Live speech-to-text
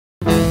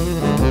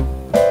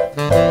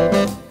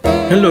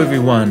Hello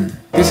everyone,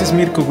 this is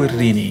Mirko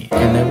Guerrini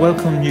and I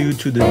welcome you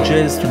to the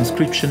Jazz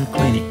Transcription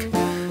Clinic,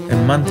 a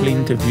monthly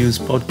interviews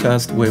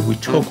podcast where we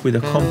talk with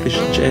accomplished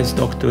jazz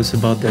doctors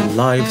about their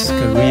lives,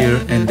 career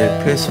and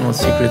their personal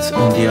secrets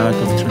on the art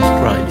of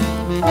transcribing.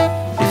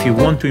 If you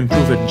want to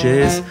improve at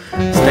jazz,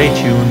 stay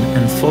tuned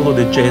and follow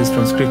the Jazz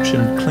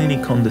Transcription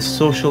Clinic on the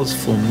socials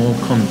for more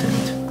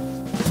content.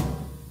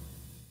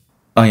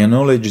 I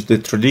acknowledge the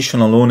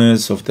traditional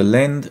owners of the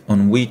land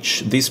on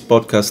which this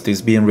podcast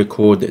is being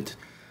recorded.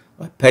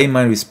 I pay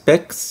my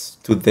respects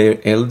to their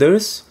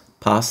elders,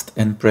 past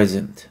and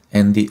present,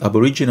 and the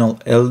Aboriginal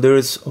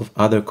elders of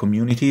other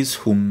communities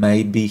who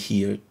may be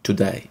here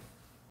today.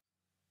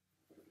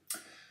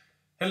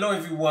 Hello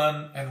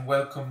everyone and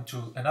welcome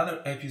to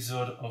another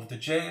episode of the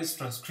Jazz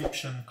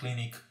Transcription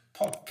Clinic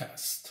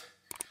podcast.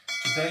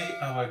 Today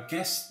our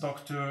guest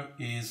doctor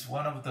is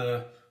one of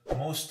the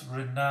most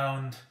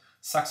renowned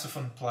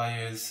saxophone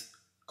players,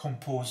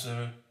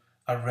 composer,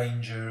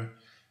 arranger,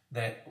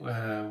 that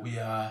we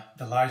are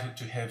delighted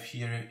to have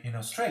here in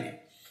Australia.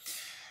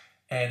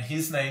 And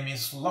his name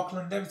is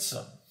Lachlan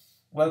Davidson.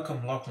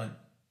 Welcome, Lachlan.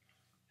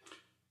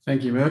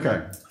 Thank you,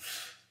 Mirko.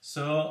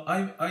 So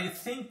I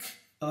think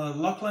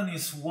Lachlan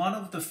is one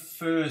of the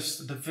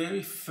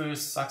very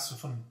first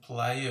saxophone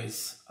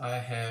players I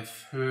have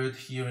heard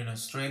here in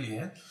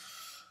Australia.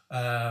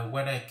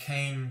 When I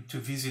came to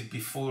visit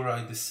before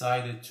I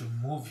decided to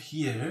move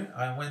here,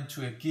 I went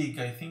to a gig,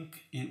 I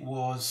think it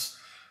was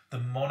the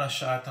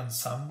Monashart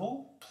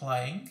Ensemble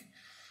playing,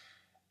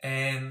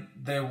 and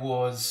there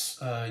was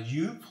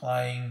you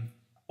playing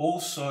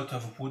all sorts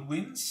of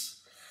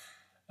woodwinds,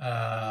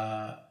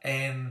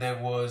 and there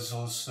was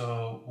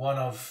also one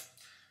of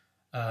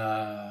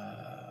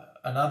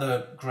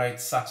another great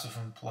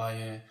saxophone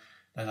player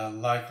that I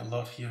like a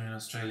lot here in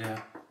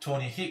Australia,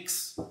 Tony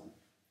Hicks.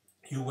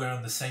 You were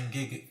on the same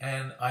gig,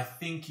 and I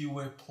think you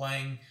were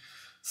playing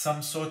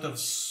some sort of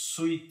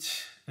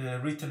suite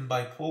written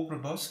by Paul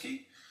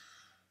Grabowski.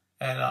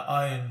 And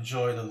I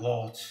enjoyed a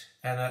lot.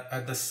 And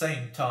at the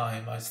same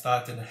time, I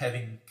started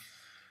having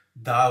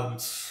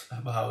doubts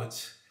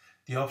about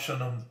the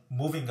option of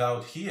moving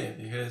out here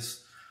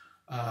because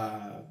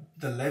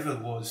the level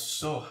was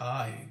so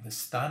high. The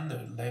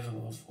standard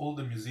level of all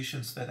the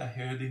musicians that I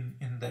heard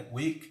in that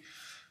week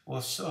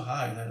was so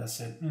high that I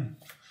said,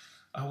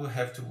 I will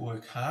have to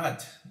work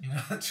hard,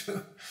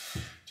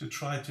 to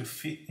try to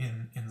fit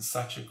in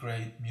such a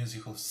great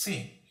musical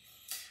scene.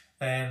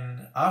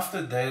 And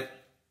after that,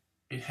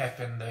 it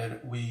happened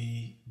that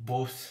we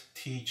both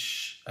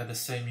teach at the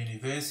same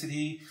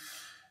university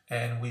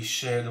and we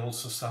shared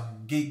also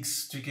some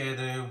gigs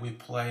together. We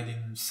played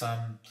in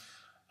some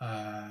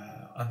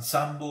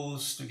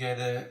ensembles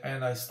together,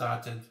 and I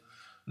started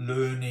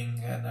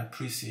learning and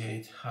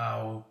appreciate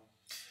how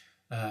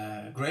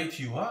great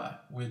you are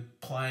with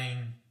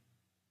playing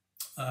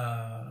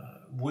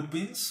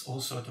woodwinds, all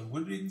sorts of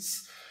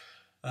woodwinds,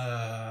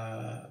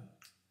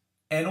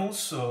 and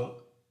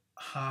also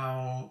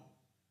how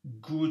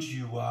good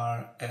you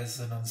are as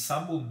an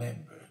ensemble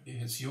member,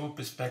 because your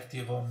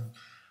perspective on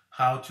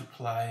how to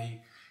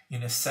play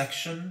in a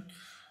section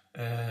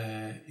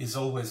is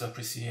always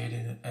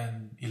appreciated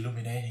and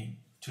illuminating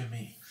to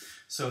me.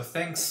 So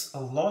thanks a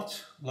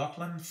lot,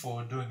 Lachlan,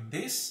 for doing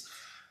this.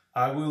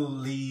 I will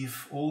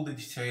leave all the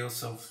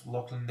details of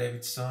Lachlan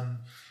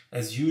Davidson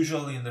as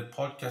usual in the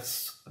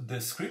podcast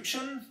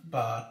description,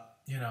 but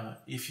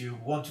if you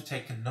want to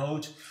take a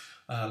note,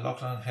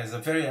 Lachlan has a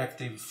very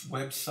active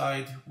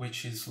website,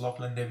 which is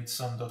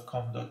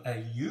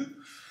lachlandavidson.com.au,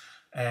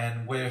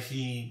 and where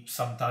he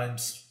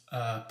sometimes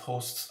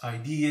posts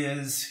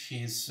ideas,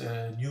 his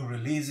new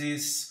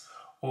releases,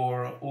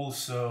 or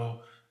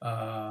also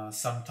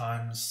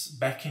sometimes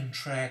backing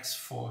tracks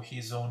for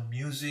his own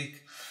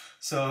music.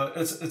 So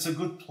it's a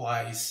good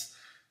place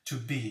to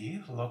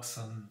be,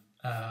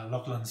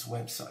 Lachlan's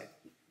website.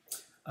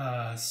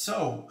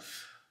 So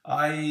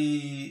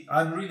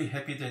I'm really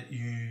happy that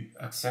you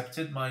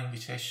accepted my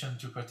invitation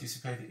to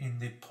participate in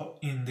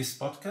this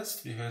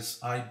podcast, because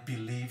I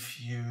believe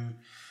you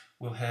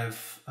will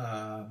have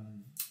a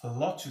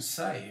lot to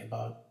say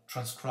about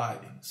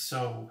transcribing.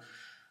 So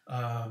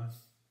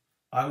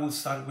I will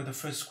start with the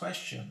first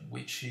question,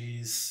 which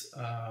is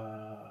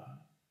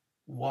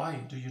why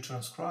do you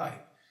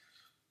transcribe?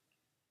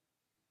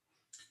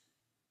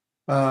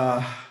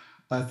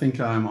 I think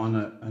I'm on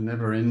a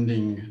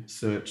never-ending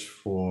search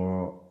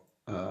for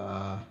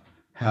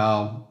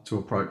how to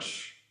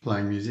approach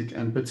playing music,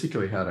 and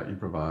particularly how to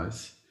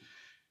improvise.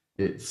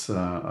 It's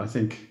I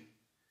think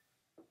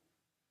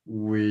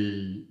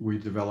we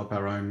develop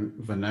our own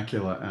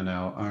vernacular and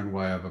our own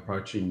way of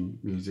approaching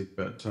music,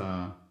 but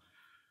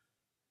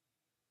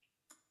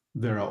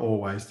there are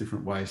always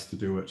different ways to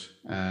do it,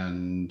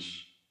 and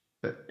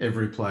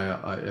every player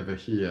I ever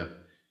hear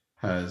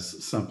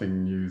has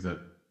something new that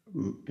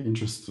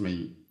interests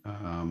me,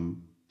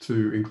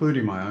 to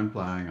including my own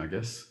playing, I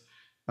guess.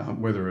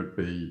 Whether it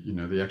be,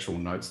 the actual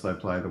notes they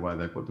play, the way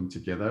they put them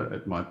together.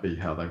 It might be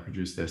how they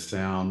produce their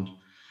sound,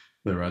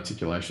 their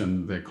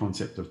articulation, their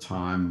concept of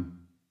time,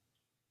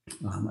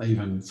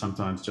 even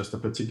sometimes just a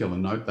particular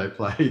note they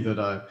play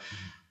that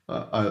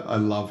I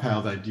love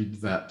how they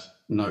did that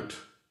note.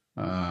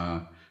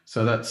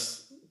 So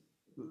that's,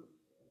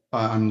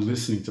 I'm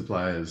listening to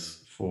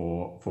players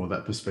for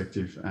that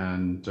perspective,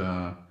 and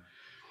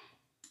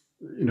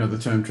you know, the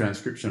term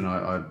transcription,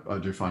 I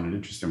do find an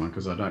interesting one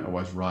because I don't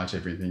always write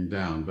everything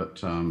down,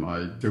 but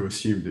I do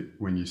assume that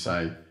when you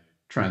say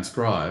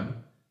transcribe,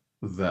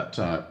 that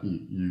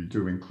you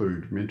do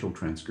include mental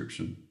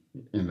transcription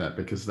in that,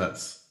 because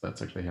that's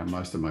actually how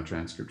most of my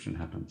transcription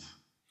happens.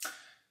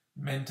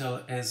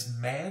 Mental as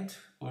mad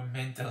or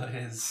mental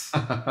as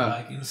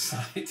like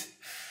inside?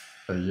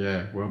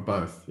 Yeah, well,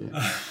 both.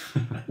 Yeah.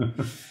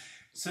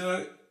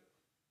 So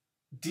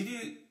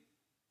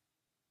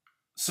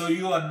so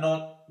you are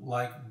not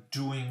like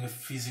doing a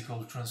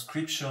physical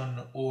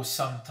transcription, or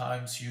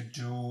sometimes you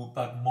do,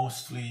 but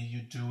mostly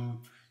you do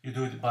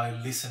it by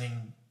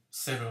listening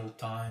several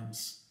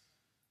times?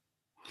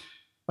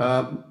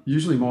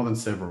 Usually more than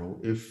several.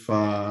 If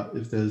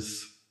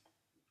there's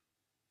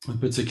a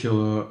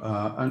particular,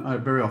 and I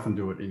very often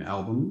do it in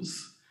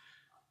albums,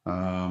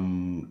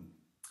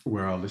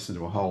 where I'll listen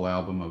to a whole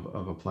album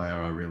of a player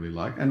I really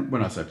like. And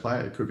when I say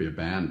player, it could be a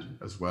band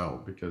as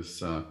well,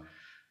 because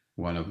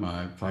one of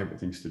my favorite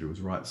things to do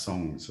is write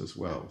songs as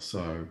well.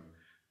 So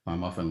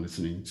I'm often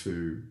listening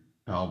to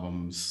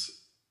albums,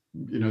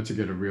 you know, to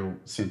get a real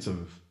sense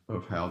of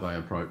how they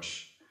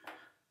approach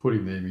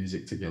putting their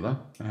music together.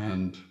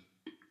 And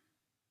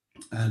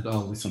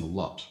I'll listen a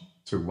lot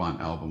to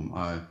one album.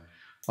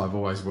 I've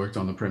always worked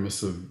on the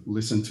premise of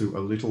listen to a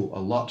little, a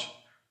lot,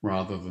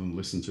 rather than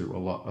listen to a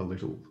lot, a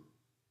little.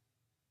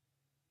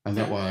 And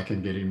that way I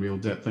can get in real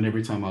depth. And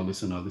every time I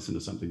listen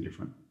to something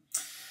different.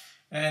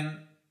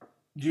 And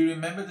do you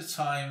remember the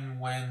time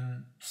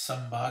when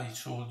somebody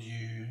told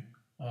you,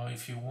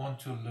 if you want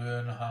to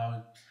learn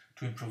how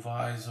to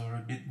improvise or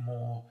a bit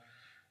more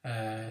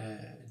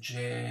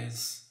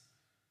jazz,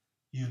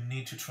 you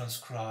need to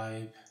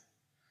transcribe?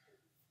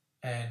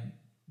 And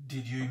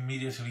did you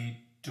immediately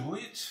do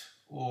it,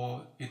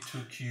 or it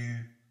took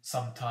you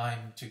some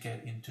time to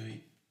get into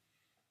it?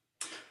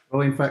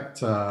 Well, in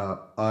fact,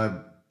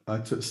 I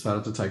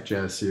started to take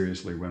jazz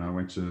seriously when I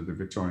went to the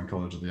Victorian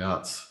College of the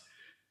Arts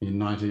in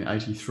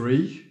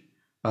 1983.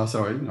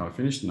 Sorry, no, I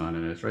finished in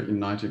 1983. In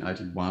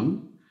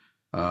 1981,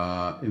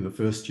 in the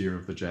first year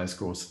of the jazz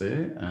course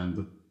there,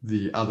 and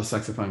the other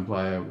saxophone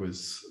player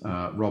was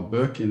Rob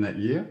Burke in that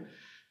year,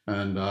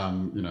 and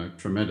you know,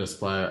 tremendous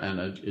player and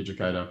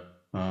educator.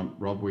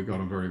 Rob, we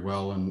got on very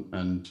well,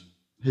 and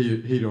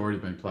he'd already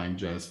been playing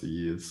jazz for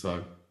years,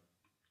 so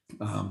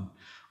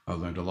I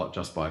learned a lot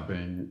just by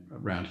being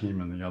around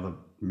him and the other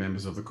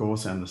members of the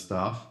course and the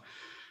staff.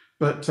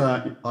 But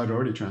I'd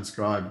already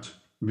transcribed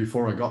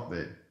before I got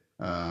there,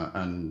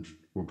 and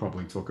we'll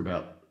probably talk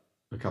about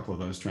a couple of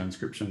those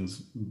transcriptions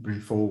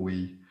before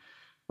we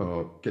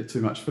get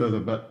too much further.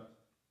 But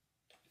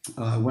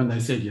when they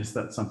said, yes,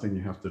 that's something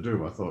you have to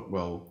do, I thought,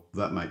 well,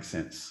 that makes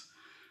sense.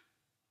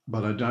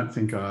 But I don't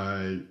think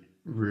I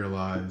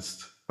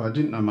realised, I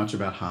didn't know much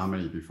about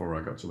harmony before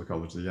I got to the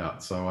College of the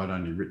Arts, so I'd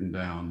only written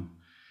down,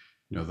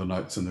 you know, the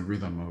notes and the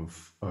rhythm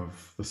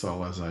of the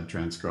solos I'd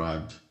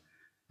transcribed,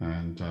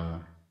 and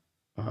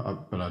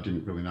but I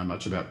didn't really know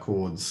much about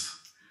chords.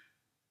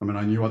 I mean,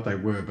 I knew what they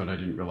were, but I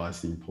didn't realise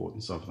the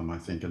importance of them, I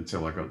think,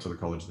 until I got to the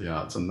College of the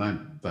Arts, and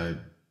they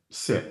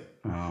set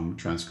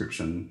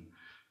transcription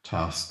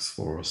tasks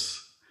for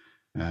us.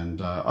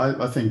 And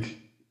I think,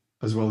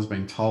 as well as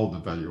being told the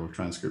value of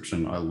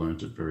transcription, I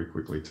learned it very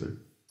quickly too.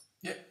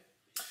 Yeah.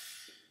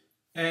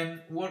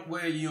 And what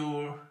were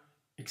your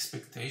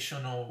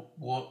expectation, or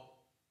what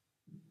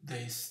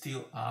they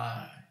still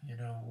are, you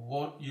know,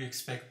 what you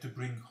expect to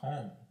bring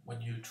home when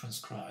you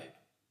transcribe?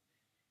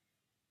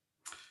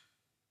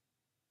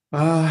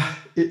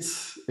 It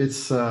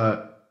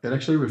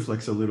actually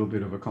reflects a little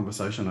bit of a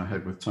conversation I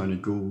had with Tony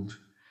Gould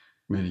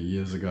many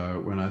years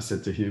ago, when I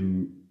said to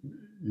him,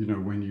 you know,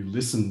 when you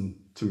listen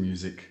to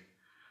music,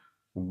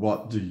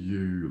 what do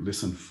you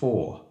listen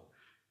for?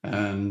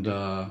 And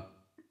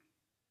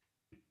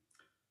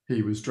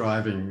he was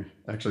driving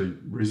actually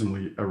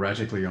reasonably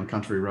erratically on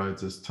country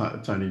roads, as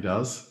Tony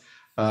does.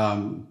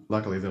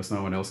 Luckily, there was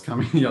no one else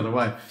coming the other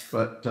way,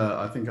 but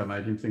I think I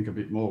made him think a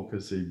bit more,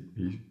 because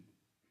he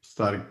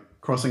started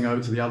crossing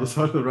over to the other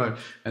side of the road.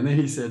 And then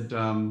he said,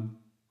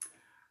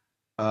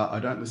 I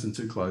don't listen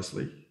too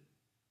closely,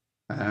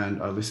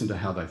 and I listen to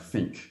how they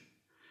think.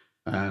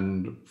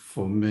 And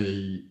for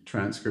me,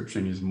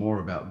 transcription is more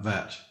about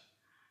that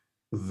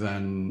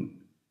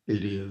than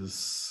it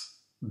is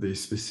the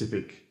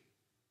specific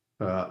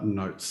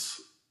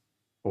notes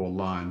or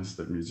lines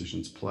that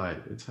musicians play.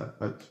 It's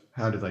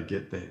how do they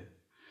get there?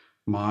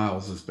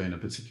 Miles has been a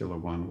particular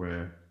one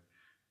where,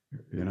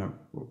 you know,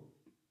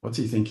 what's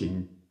he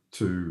thinking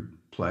to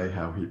play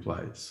how he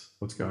plays?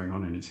 What's going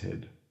on in his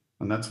head?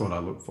 And that's what I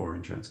look for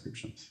in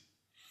transcriptions.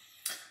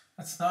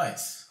 That's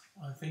nice.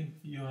 I think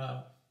you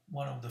are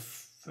one of the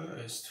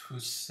first who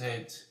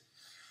said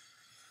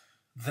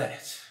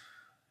that,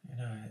 you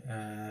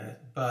know,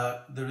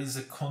 but there is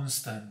a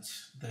constant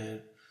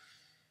that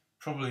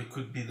probably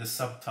could be the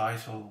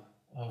subtitle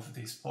of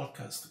this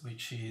podcast,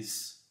 which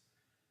is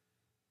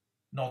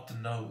not the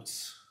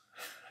notes.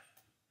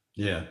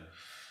 Yeah.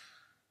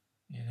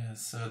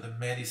 So the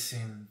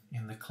medicine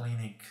in the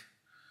clinic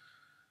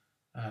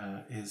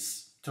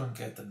is don't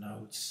get the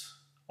notes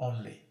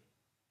only.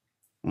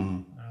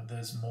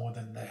 There's more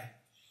than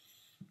that.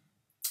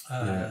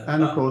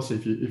 And of course,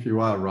 if you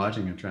are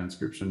writing a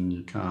transcription,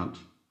 you can't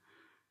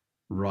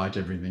write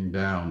everything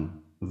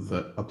down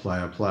that a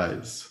player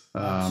plays.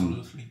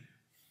 Absolutely.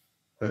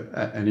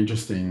 An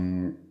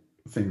interesting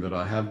thing that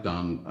I have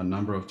done a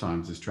number of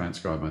times is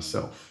transcribe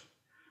myself.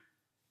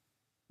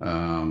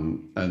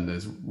 And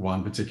there's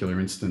one particular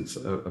instance,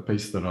 a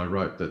piece that I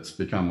wrote that's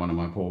become one of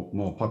my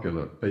more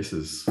popular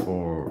pieces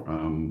for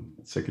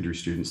secondary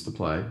students to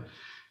play,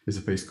 is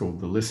a piece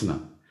called The Listener.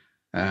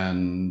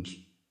 And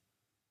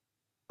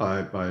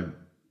I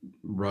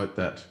wrote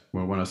that,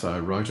 well, when I say I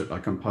wrote it, I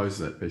composed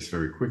that piece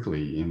very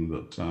quickly, in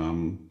that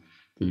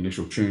the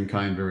initial tune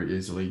came very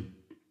easily.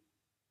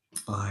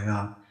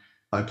 I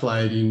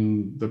played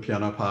in the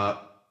piano part,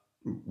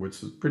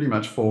 which was pretty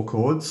much 4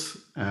 chords,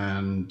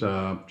 and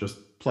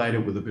just played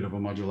it with a bit of a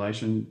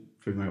modulation,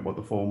 figuring out what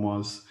the form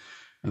was.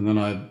 And then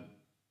I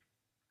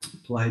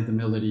played the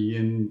melody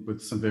in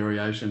with some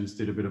variations,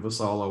 did a bit of a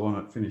solo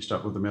on it, finished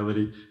up with the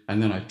melody,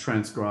 and then I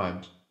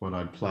transcribed what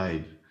I'd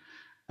played.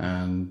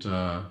 And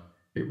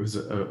it was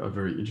a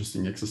very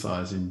interesting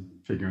exercise in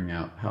figuring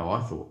out how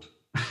I thought.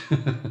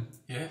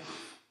 Yeah.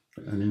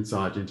 An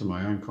insight into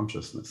my own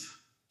consciousness.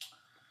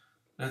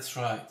 That's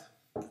right.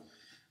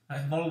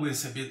 I'm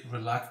always a bit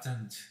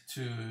reluctant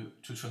to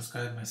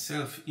transcribe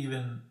myself,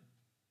 even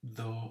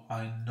though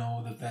I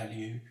know the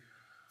value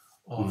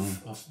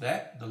of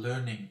that, the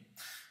learning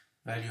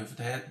value of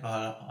that,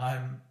 but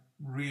I'm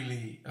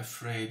really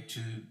afraid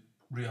to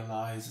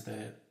realize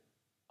that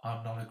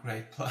I'm not a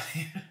great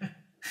player.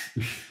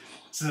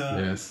 So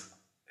yes.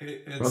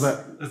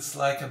 It's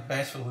like a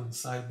battle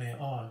inside me.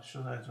 Oh,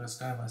 should I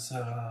transcribe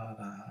myself? Oh,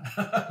 no.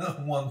 I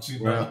don't want to.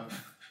 Well,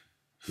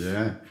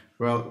 yeah.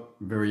 Well,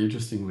 very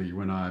interestingly,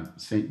 when I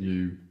sent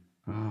you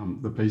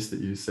the piece that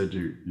you said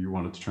you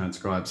wanted to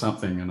transcribe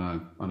something,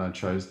 and I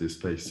chose this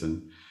piece,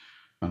 and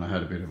I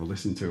had a bit of a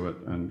listen to it,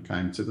 and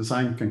came to the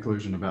same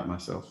conclusion about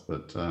myself,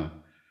 that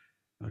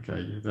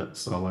that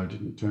solo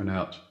didn't turn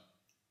out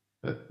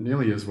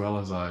nearly as well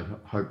as I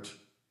hoped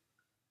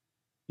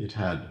it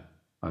had,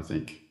 I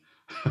think.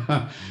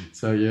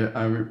 So yeah,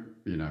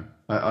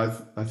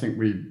 I think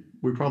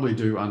we probably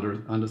do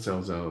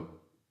undersell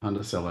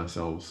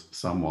ourselves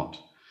somewhat,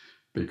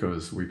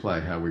 because we play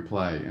how we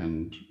play,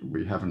 and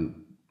we haven't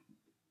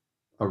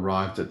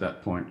arrived at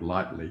that point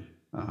lightly.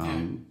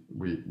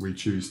 We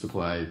choose to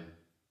play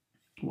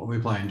what we're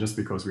playing. Just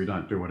because we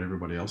don't do what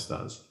everybody else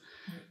does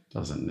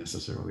doesn't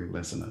necessarily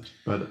lessen it.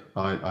 But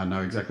I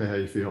know exactly how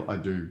you feel. I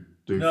do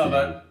no, feel.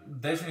 but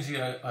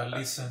definitely I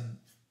listen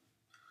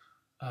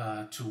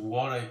to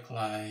what I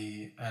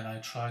play, and I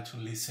try to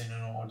listen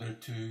in order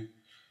to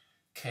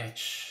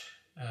catch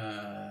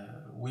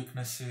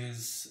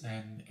weaknesses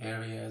and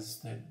areas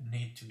that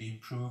need to be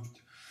improved.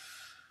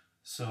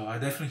 So I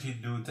definitely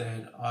do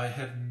that. I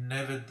have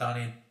never done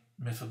it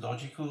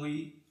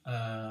methodologically.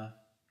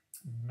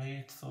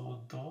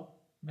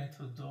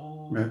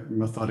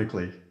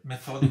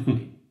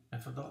 Methodically.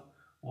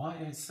 Why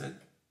I said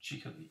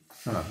cheekily?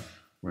 Oh,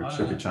 well, it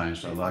should be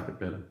changed. I like it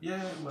better.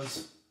 Yeah, it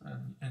was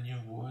a new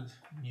word,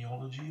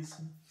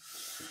 neologism.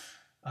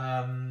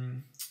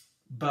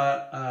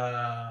 But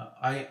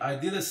I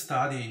did a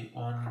study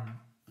on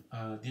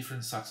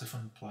different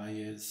saxophone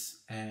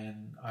players,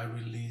 and I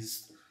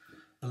released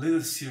a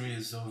little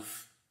series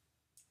of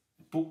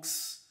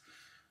books,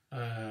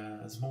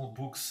 small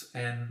books,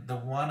 and the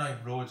one I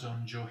wrote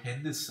on Joe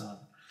Henderson,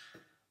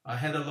 I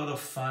had a lot of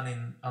fun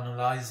in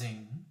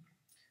analyzing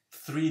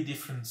 3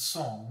 different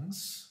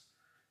songs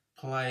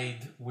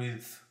played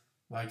with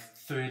like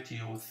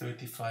 30 or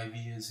 35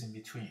 years in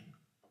between,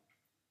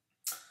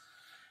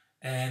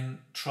 and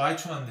try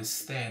to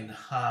understand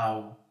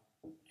how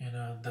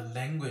the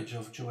language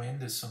of Joe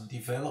Henderson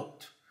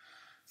developed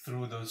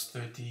through those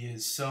 30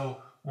 years.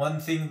 So one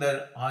thing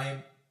that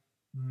I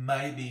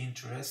may be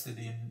interested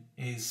in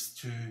is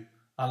to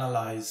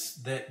analyze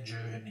that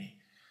journey.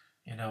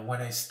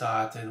 When I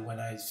started,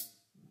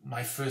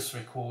 my first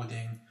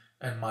recording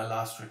and my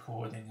last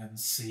recording, and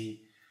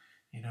see,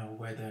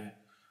 whether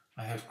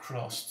I have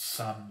crossed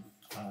some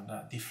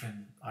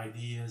different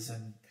ideas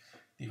and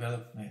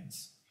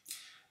developments.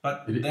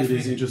 But it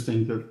is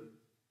interesting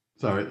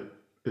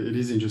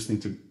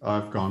to,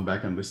 I've gone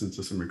back and listened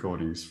to some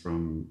recordings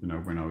from,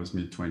 when I was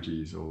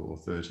mid-20s or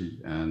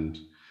 30, and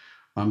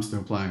I'm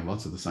still playing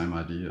lots of the same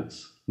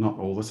ideas. Not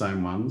all the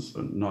same ones,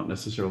 not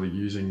necessarily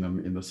using them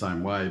in the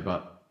same way,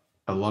 but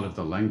a lot of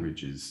the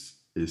language is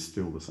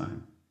still the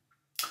same.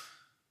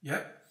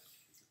 Yep,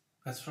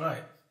 that's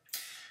right.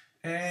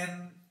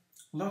 And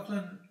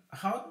Lachlan,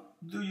 how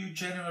do you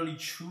generally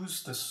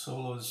choose the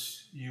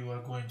solos you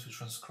are going to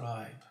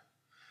transcribe?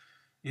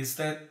 Is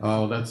that...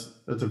 Oh, that's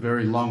a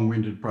very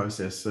long-winded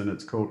process, and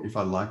it's called If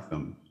I Like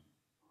Them.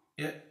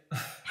 Yeah.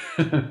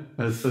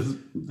 It's just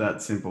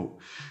that simple.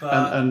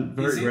 But And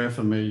is very it? rare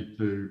for me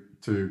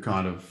to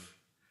kind of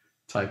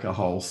take a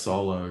whole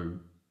solo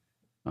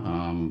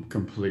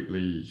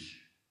completely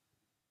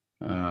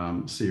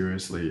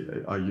seriously.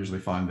 I usually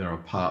find there are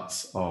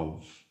parts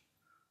of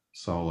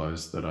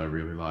solos that I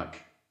really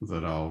like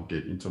that I'll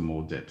get into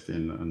more depth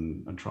in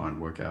and try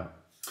and work out.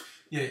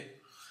 Yeah.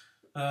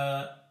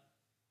 Uh,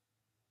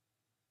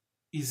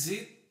 is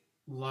it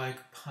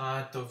like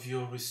part of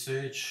your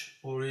research,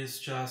 or is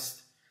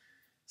just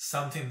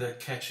something that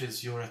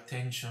catches your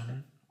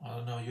attention? I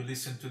don't know, you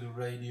listen to the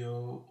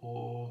radio,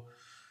 or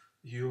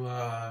you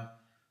are,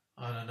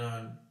 I don't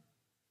know,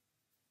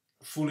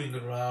 fooling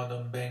around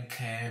on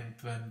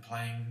Bandcamp and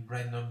playing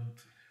random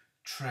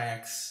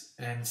tracks,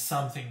 and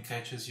something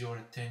catches your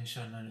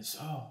attention and it's,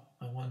 oh,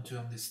 I want to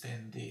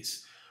understand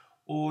this.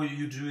 Or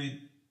you do it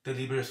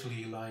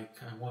deliberately,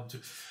 like, I want to.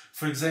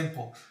 For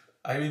example,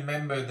 I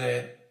remember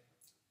that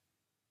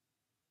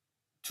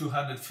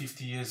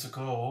 250 years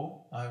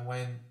ago, I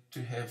went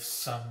to have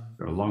some,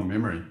 Got a long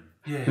memory.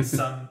 yeah,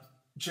 some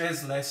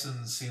jazz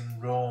lessons in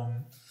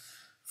Rome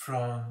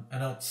from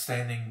an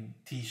outstanding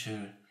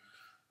teacher.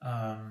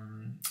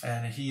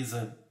 And he's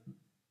a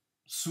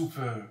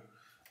super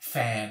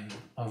fan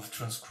of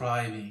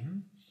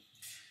transcribing.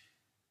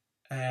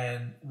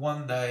 And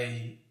one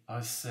day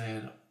I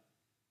said,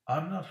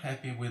 I'm not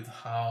happy with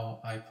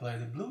how I play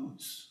the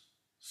blues.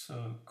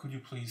 So could you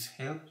please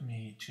help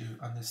me to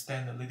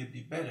understand a little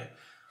bit better?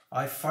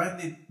 I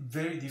find it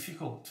very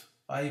difficult.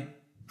 I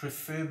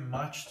prefer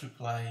much to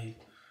play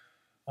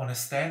on a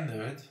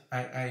standard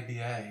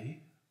ABA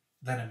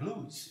than a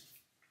blues.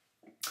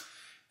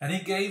 And he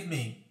gave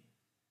me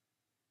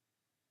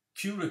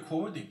few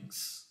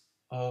recordings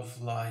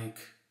of like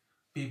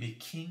B.B.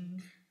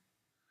 King,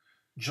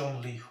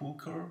 John Lee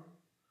Hooker,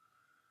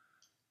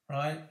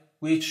 right?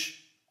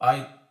 Which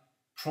I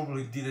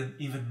probably didn't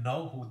even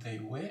know who they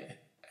were.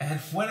 And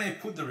when I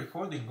put the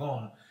recording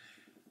on,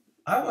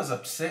 I was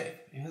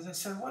upset because I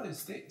said, what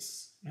is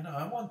this? You know,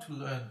 I want to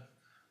learn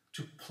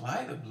to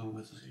play the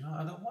blues. You know,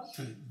 I don't want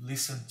to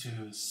listen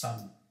to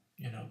some,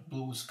 you know,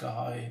 blues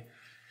guy.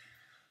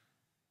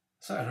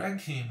 So I rang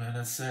him and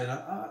I said,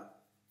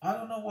 I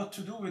don't know what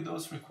to do with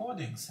those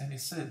recordings. And he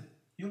said,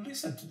 you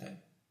listen to them.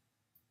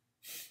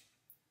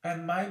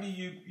 And maybe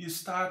you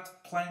start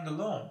playing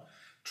along.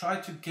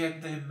 Try to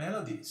get their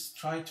melodies.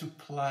 Try to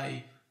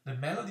play the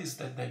melodies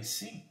that they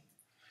sing.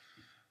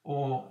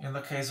 Or in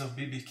the case of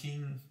B.B.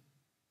 King,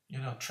 you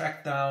know,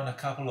 track down a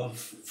couple of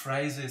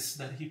phrases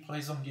that he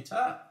plays on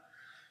guitar.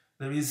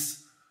 There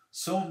is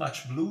so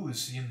much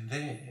blues in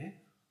there,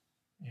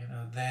 you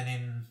know, than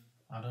in,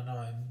 I don't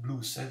know, in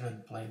Blues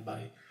 7 played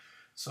by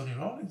Sonny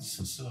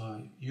Rollins.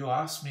 So you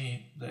ask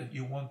me that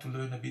you want to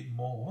learn a bit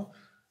more,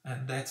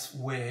 and that's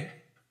where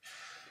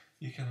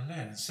you can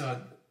learn.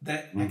 So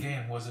that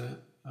again was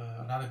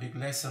another big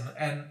lesson.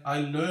 And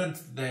I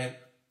learned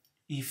that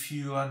if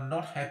you are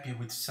not happy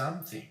with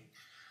something,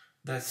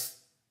 that's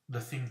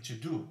the thing to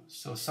do.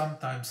 So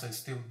sometimes I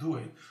still do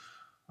it.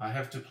 I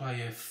have to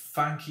play a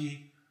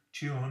funky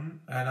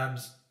tune, and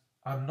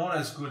I'm not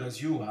as good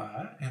as you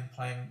are in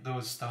playing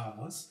those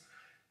styles.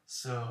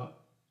 So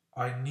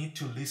I need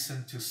to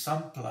listen to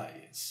some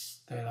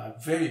players that are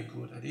very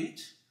good at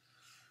it,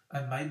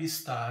 and maybe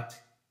start,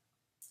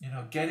 you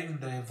know, getting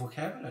their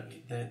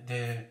vocabulary,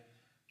 their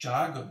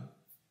jargon.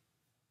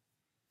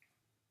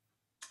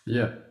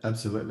 Yeah,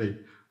 absolutely.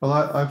 Well,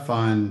 I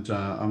find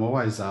I'm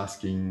always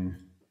asking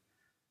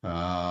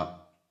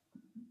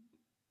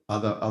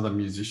other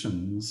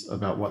musicians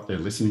about what they're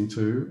listening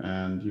to,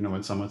 and you know,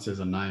 when someone says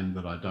a name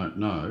that I don't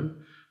know,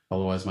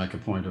 I'll always make a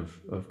point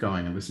of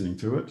going and listening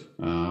to it.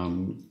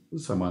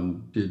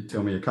 Someone did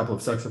tell me a couple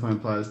of saxophone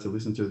players to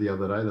listen to the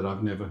other day that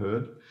I've never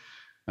heard,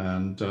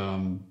 and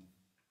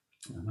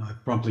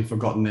I've promptly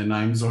forgotten their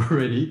names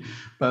already,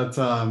 but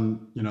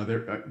you know,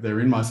 they're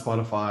in my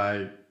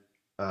Spotify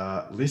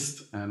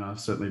list, and I'll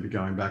certainly be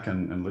going back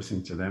and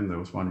listening to them. There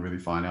was one really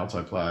fine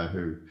alto player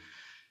who,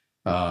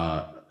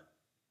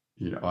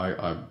 you know,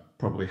 I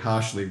probably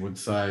harshly would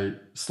say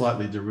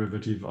slightly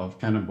derivative of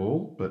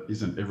Cannonball, but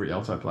isn't every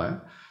alto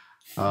player,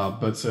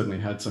 but certainly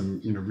had some,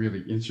 you know,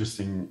 really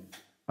interesting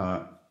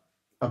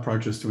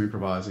approaches to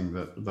improvising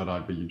that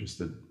I'd be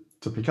interested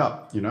to pick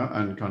up, you know,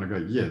 and kind of go,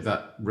 yeah,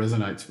 that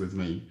resonates with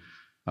me.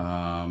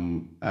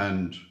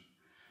 And,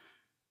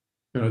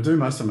 you know, I do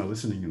most of my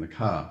listening in the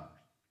car.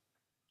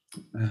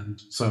 And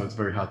so it's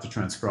very hard to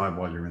transcribe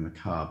while you're in the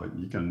car, but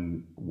you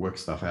can work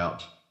stuff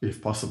out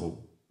if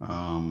possible.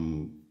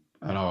 And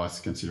I always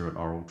consider it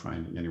oral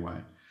training anyway.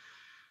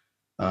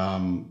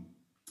 And,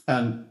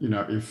 you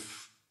know,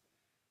 if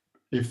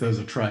there's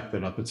a track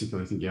that I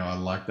particularly think, yeah, I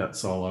like that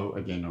solo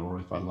again, or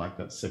if I like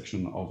that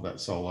section of that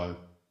solo,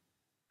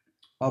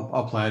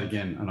 I'll play it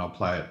again, and I'll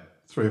play it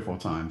 3 or 4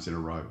 times in a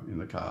row in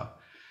the car.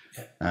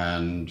 Yeah.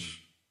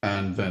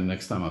 And then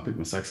next time I pick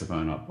my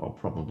saxophone up, I'll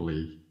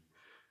probably,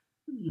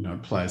 you know,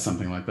 play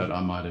something like that.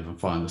 I might even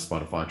find the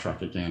Spotify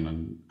track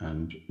again,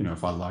 and you know,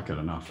 if I like it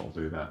enough, I'll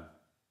do that.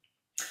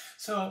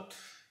 So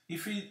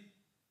if we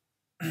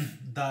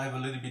dive a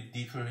little bit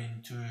deeper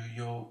into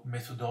your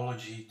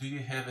methodology. Do you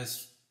have a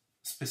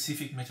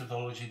specific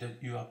methodology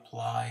that you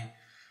apply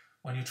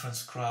when you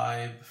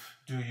transcribe?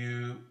 Do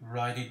you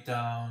write it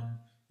down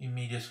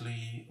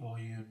immediately, or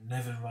you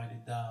never write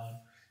it down?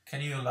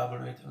 Can you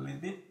elaborate a little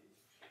bit?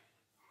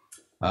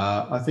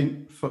 I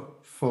think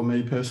for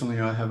me personally,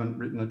 I haven't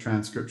written a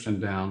transcription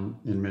down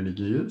in many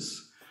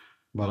years,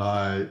 but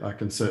I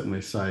can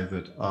certainly say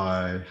that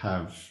I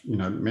have,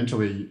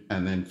 mentally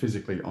and then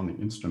physically on the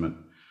instrument,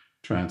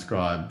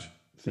 transcribed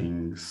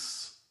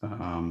things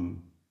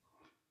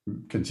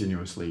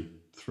continuously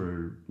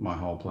through my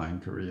whole playing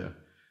career.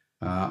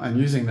 And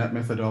using that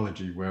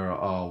methodology where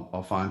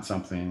I'll find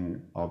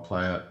something, I'll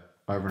play it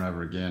over and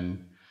over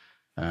again,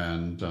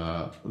 and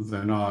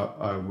then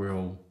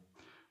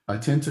I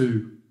tend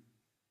to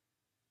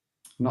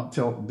not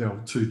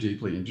delve too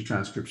deeply into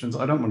transcriptions.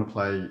 I don't want to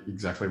play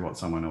exactly what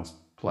someone else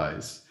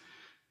plays,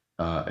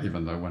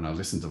 even though when I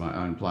listen to my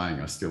own playing,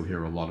 I still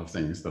hear a lot of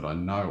things that I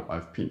know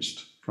I've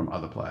pinched from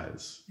other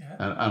players. Yeah.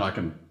 And I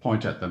can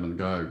point at them and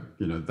go,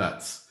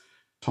 that's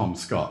Tom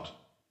Scott.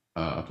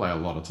 I play a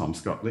lot of Tom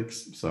Scott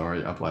licks.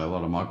 I play a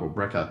lot of Michael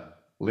Brecker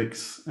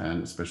licks,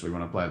 and especially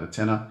when I play the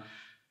tenor.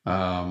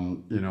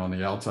 On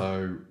the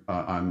alto,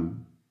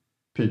 I'm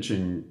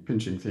pinching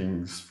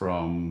things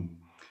from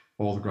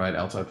all the great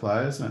alto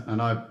players,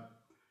 and I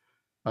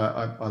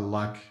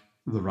like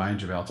the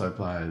range of alto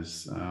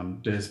players: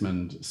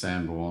 Desmond,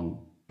 Sanborn,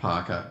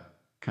 Parker,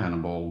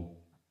 Cannonball,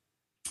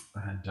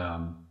 and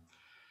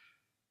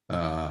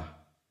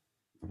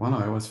one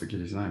I always forget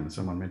his name, and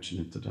someone mentioned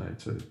him today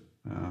too.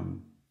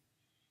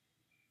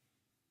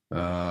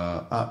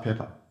 Art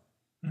Pepper.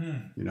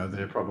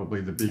 They're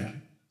probably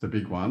the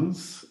big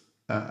ones,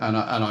 and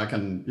I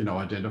can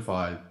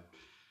identify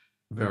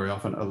very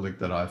often a lick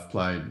that I've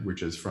played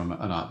which is from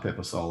an Art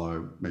Pepper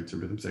solo, meets a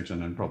rhythm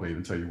section, and probably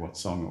even tell you what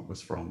song it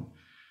was from.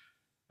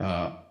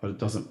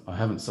 But I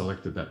haven't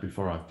selected that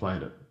before I've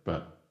played it,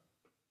 but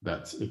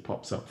it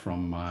pops up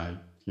from my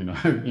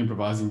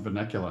improvising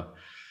vernacular.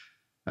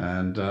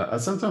 And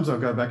sometimes I'll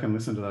go back and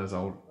listen to those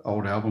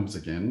old albums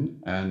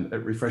again, and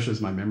it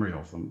refreshes my memory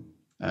of them.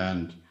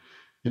 And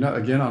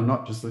again, I'm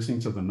not just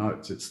listening to the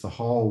notes; it's the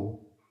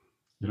whole.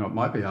 It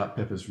might be Art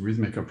Pepper's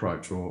rhythmic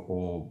approach,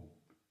 or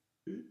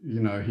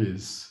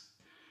his.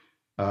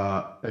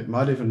 It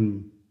might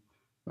even.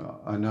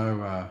 I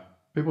know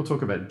people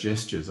talk about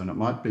gestures, and it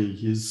might be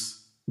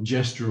his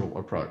gestural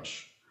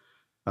approach,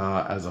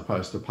 as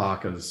opposed to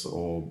Parker's,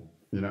 or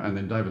and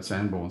then David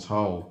Sanborn's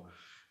whole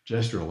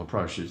gestural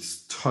approach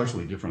is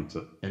totally different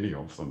to any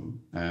of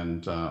them.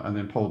 And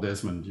then Paul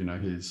Desmond,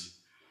 his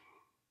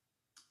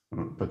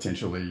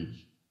potentially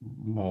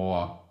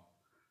more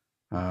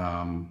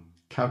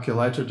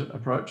calculated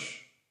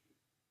approach,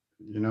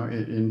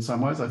 in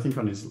some ways. I think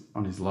on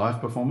his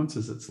live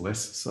performances it's less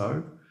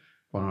so,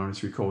 but on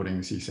his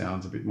recordings he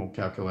sounds a bit more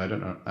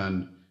calculated,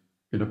 and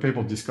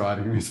people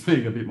describing him as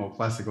being a bit more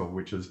classical,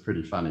 which is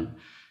pretty funny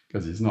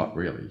because he's not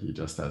really. He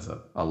just has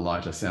a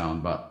lighter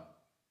sound. But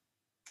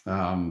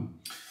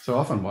so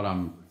often what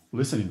I'm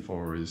listening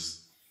for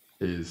is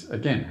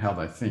again how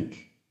they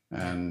think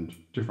and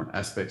different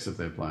aspects of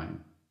their playing.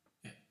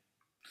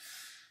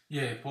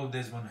 Yeah, Paul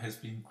Desmond has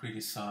been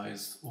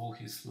criticized all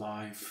his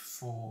life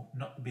for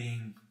not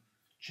being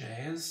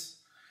jazz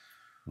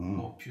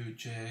or pure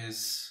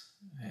jazz.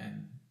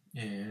 And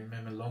I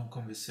remember a long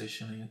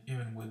conversation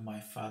even with my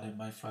father.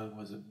 My father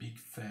was a big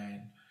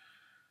fan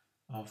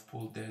of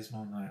Paul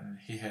Desmond, and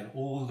he had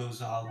all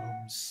those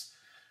albums,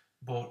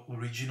 both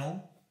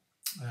original,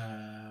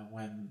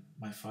 when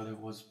my father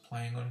was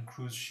playing on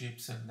cruise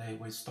ships and they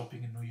were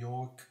stopping in New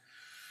York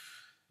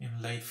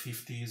in late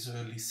 50s,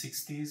 early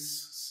 60s.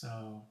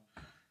 So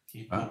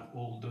he bought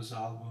all those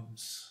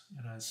albums,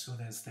 as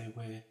soon as they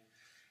were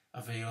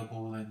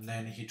available, and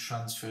then he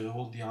transferred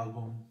all the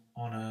album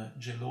on a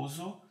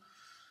Geloso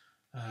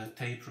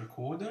tape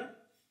recorder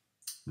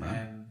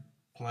and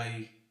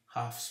play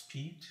half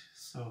speed.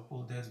 So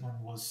Paul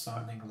Desmond was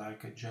sounding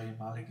like a Jay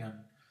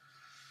Mulligan.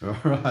 All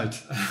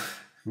right.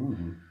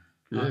 Mm-hmm.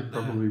 Yeah,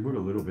 probably would a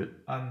little bit.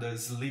 Under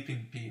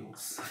sleeping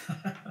pills.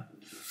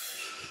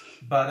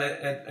 But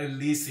at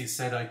least he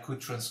said I could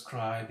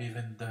transcribe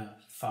even the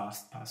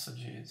fast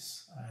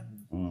passages.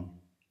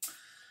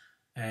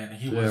 And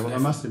he was... I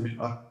must admit,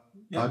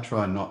 I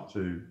try not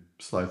to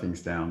slow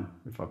things down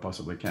if I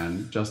possibly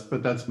can,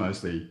 but that's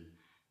mostly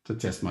to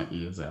test my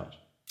ears out.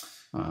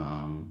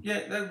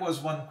 That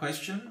was one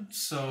question.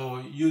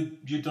 So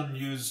you don't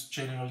use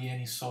generally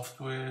any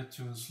software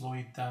to slow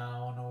it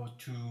down or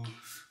to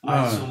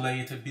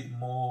isolate a bit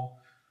more?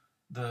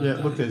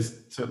 Look, there's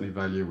certainly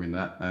value in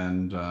that.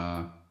 And,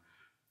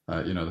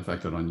 the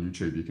fact that on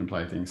YouTube you can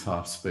play things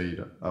half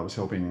speed. I was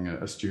helping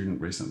a student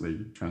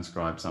recently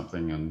transcribe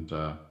something, and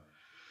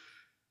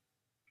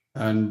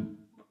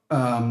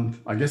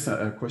I guess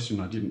a question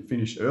I didn't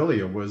finish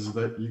earlier was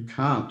that you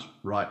can't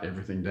write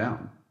everything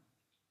down.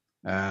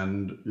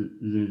 And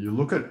you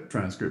look at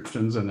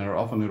transcriptions and there are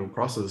often little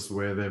crosses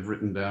where they've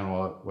written down,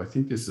 well, I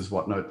think this is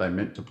what note they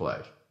meant to play.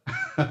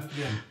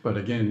 Yeah. But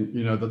again,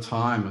 you know, the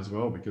time as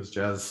well, because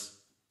jazz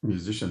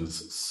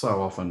musicians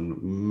so often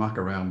muck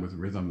around with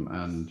rhythm,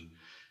 and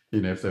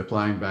you know, if they're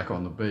playing back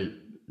on the beat,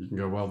 you can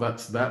go, well,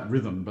 that's that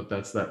rhythm, but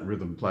that's that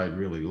rhythm played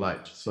really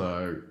late.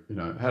 So, you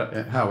know,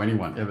 how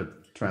anyone ever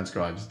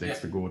transcribes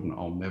Dexter Gordon,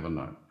 I'll never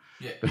know.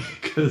 Yeah.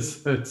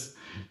 Because it's,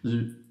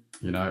 you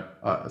know,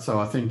 so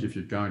I think if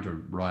you're going to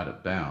write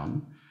it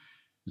down,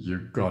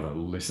 you've got to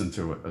listen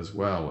to it as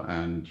well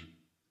and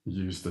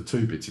use the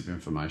two bits of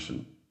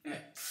information. Yeah.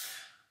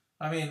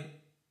 I mean,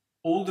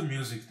 all the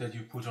music that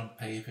you put on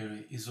paper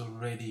is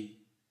already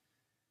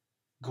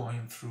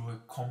going through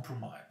a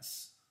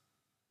compromise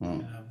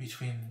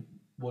between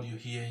what you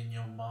hear in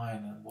your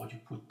mind and what you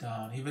put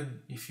down.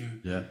 Even if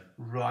you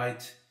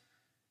write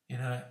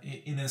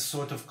in a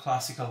sort of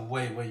classical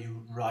way where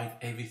you write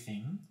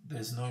everything,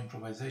 there's no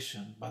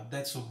improvisation, but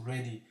that's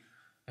already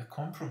a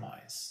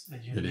compromise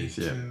that you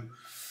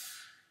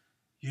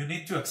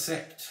need to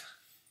accept,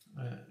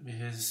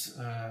 because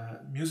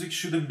music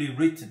shouldn't be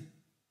written.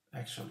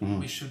 Actually,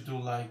 we should do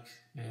like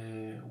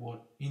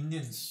what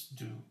Indians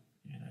do.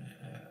 You know,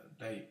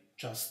 they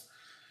just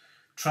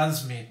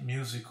transmit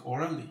music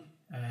orally,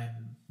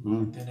 and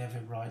they never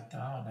write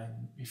down.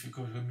 And if you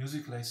go to a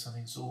music lesson,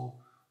 it's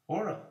all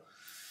oral.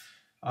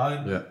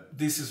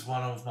 This is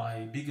one of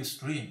my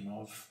biggest dreams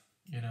of,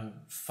 you know,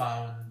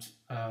 found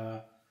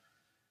a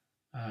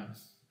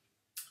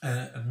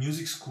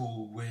music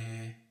school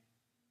where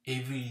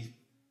every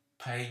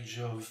page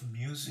of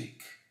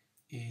music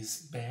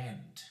is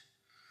banned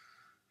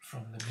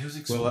from the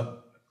music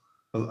school.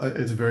 Well,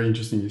 it's very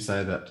interesting you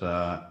say that.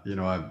 You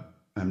know, I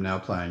am now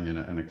playing in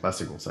a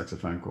classical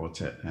saxophone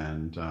quartet,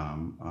 and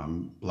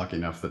I'm lucky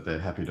enough that they're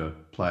happy to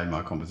play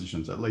my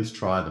compositions, at least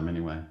try them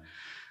anyway.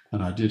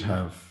 And I did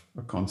have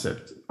a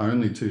concept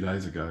only 2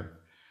 days ago,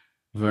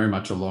 very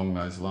much along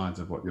those lines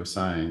of what you're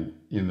saying,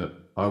 in that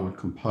I would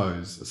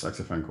compose a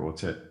saxophone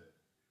quartet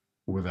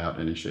without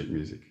any sheet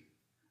music,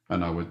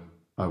 and I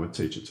would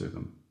teach it to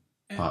them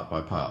part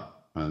by part,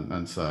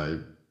 and say,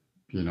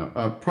 you know,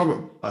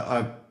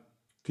 I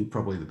think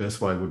probably the best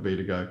way would be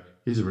to go,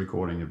 here's a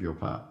recording of your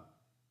part.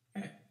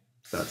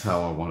 That's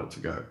how I want it to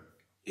go.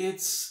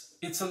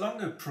 It's a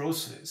longer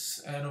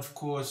process, and of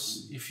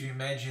course, if you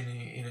imagine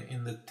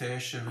in the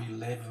tertiary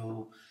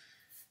level,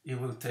 it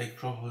will take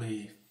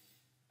probably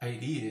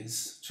 8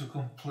 years to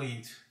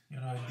complete, you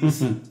know,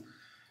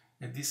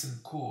 a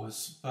decent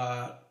course.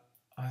 But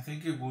I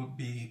think it would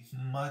be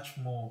much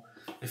more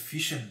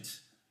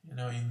efficient, you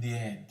know, in the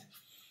end.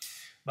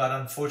 But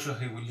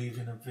unfortunately, we live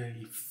in a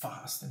very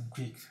fast and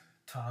quick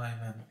time,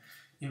 and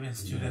even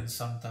students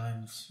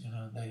sometimes, you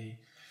know, they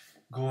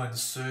go and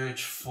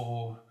search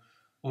for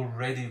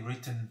already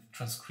written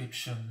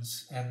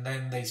transcriptions, and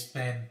then they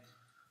spend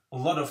a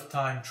lot of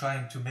time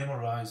trying to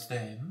memorize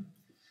them,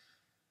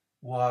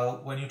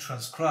 while when you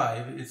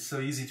transcribe, it's so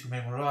easy to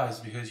memorize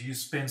because you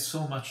spend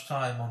so much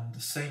time on the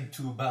same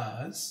 2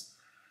 bars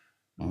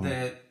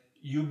that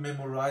you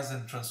memorize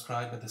and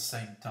transcribe at the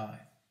same time.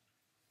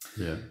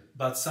 Yeah.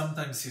 But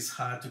sometimes it's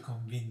hard to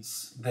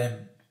convince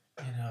them,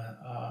 you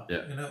know,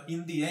 you know,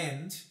 in the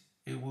end,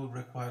 it will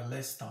require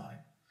less time.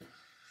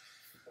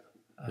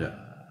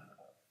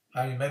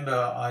 I remember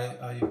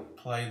I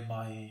played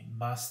my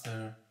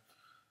master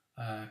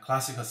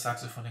classical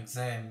saxophone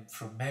exam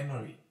from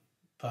memory,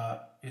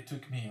 but it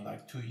took me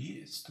like 2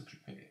 years to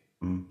prepare,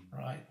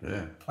 right?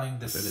 Yeah. Playing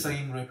the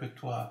same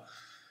repertoire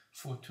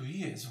for 2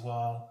 years,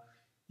 while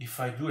if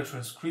I do a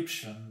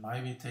transcription,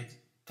 maybe it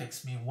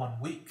takes me 1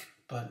 week,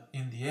 but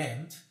in the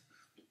end,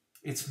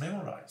 it's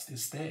memorized,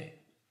 it's there.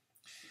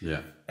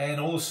 Yeah.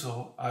 And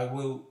also, I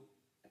will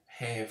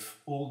have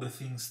all the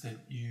things that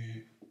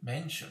you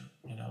mentioned,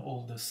 you know,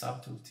 all the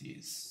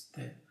subtleties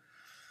that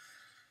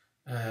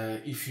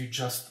if you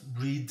just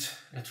read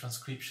a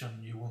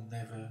transcription, you will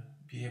never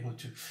be able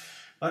to.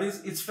 But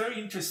it's very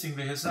interesting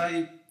because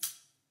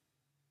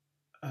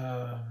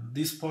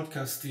this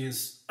podcast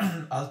is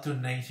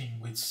alternating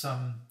with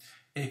some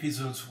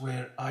episodes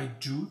where I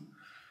do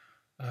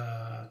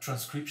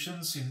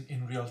transcriptions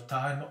in real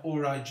time,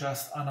 or I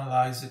just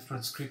analyze a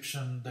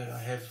transcription that I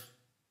have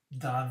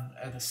done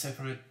at a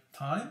separate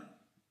time.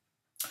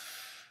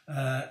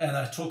 And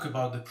I talk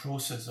about the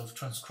process of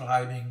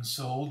transcribing,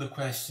 so all the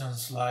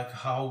questions like,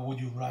 how would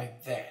you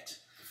write that?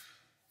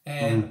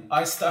 And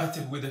I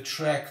started with a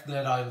track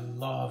that I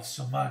love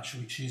so much,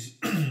 which is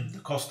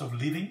The Cost of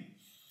Living,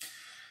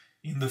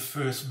 in the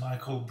first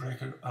Michael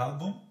Brecker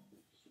album.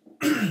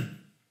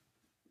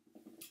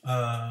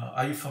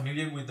 Are you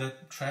familiar with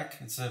that track?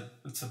 It's a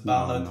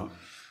ballad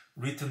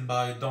written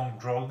by Don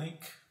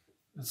Grolnick.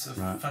 It's a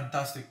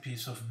fantastic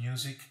piece of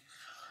music.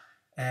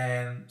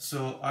 And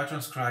so I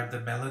transcribed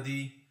the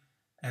melody,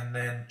 and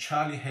then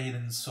Charlie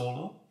Hayden's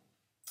solo,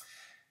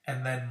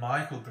 and then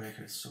Michael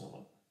Brecker's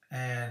solo.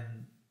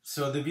 And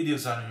so the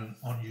videos are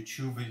on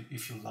YouTube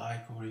if you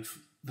like, or if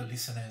the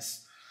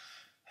listeners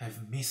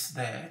have missed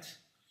that.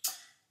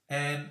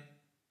 And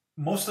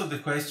most of the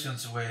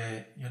questions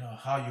were, you know,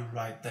 how you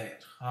write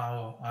that,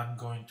 how I'm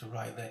going to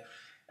write that.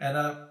 And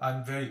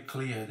I'm very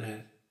clear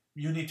that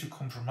you need to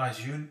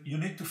compromise. You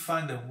need to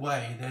find a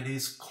way that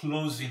is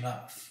close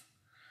enough.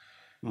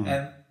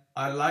 And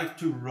I like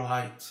to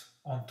write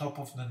on top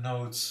of the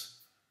notes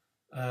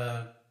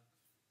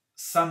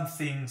some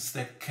things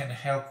that can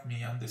help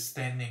me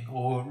understanding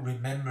or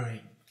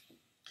remembering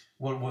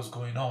what was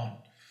going on.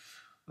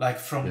 Like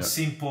from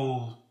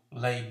simple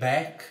lay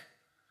back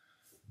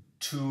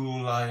to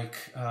like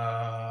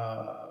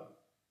a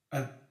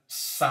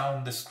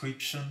sound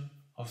description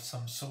of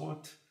some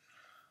sort,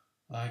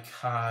 like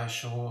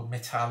harsh or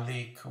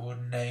metallic or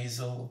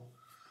nasal,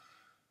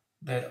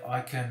 that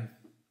I can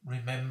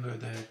remember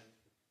that,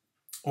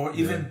 or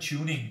even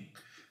tuning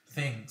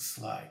things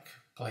like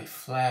play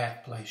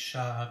flat, play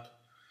sharp.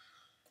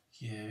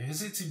 Yeah,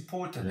 because it's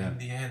important in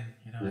the end,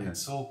 you know,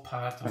 it's all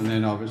part of. And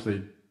then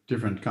obviously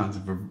different kinds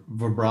of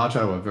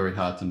vibrato are very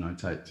hard to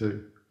notate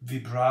too.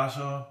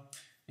 Vibrato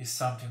is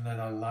something that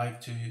I like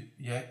to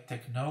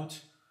take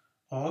note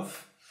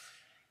of.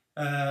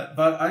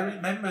 But I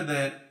remember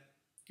that,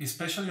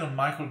 especially on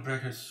Michael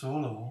Brecker's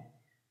solo,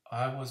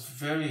 I was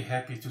very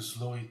happy to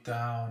slow it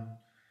down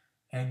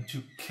and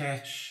to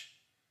catch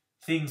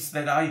things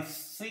that I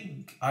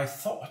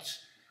thought,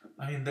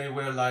 I mean, they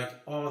were like,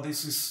 oh,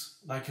 this is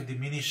like a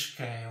diminished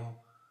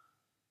scale.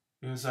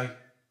 It was like,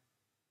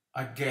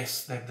 I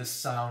guessed that the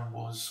sound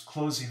was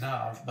close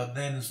enough, but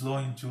then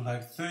slowing to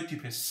like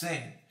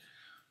 30%,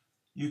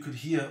 you could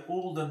hear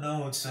all the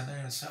notes and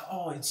then say,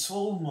 oh, it's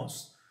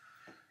almost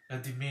a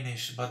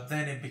diminished, but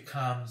then it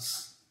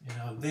becomes, you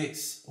know,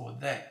 this or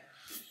that.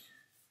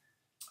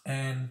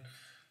 And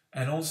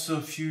also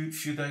a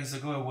few days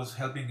ago, I was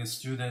helping a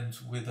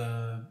student with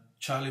a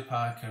Charlie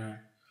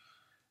Parker,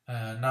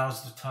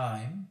 Now's the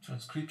Time,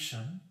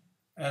 transcription,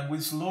 and we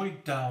slow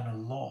it down a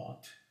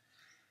lot.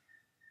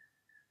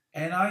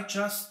 And I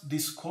just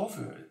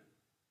discovered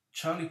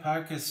Charlie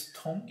Parker's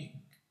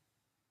tonguing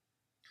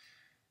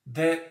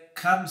that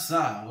comes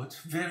out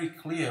very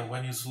clear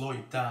when you slow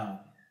it down.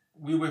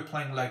 We were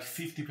playing like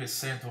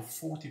 50% or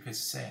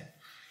 40%.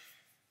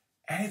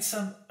 And it's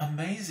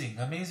amazing.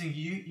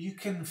 You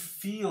can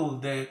feel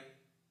that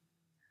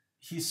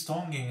he's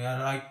tonguing,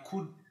 and I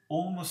could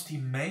almost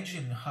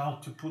imagine how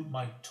to put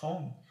my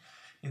tongue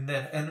in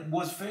that. And it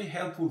was very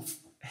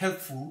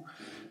helpful,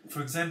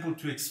 for example,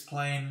 to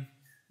explain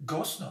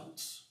ghost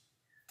notes,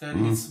 that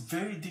it's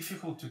very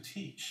difficult to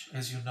teach,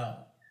 as you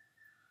know.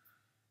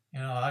 You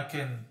know, I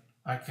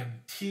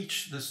can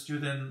teach the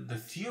student the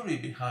theory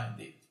behind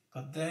it,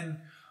 but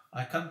then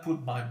I can't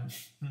put my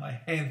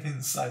hand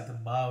inside the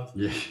mouth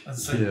and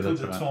say put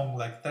the tongue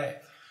like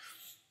that.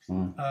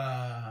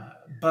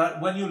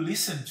 But when you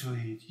listen to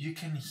it, you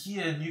can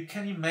hear and you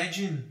can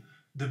imagine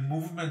the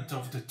movement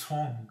of the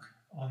tongue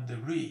on the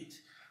reed,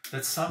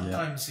 that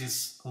sometimes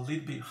is a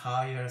little bit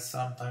higher,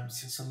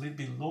 sometimes it's a little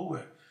bit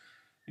lower,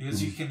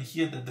 because you can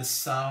hear that the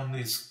sound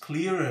is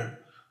clearer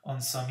on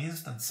some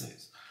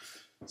instances.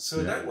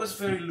 So that was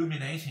very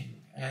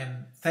illuminating,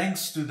 and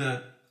thanks to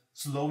the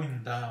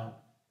slowing down.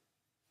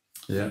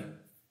 That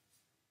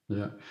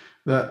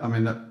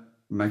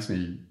makes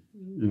me,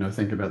 you know,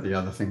 think about the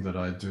other thing that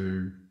I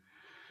do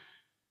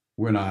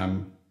when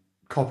I'm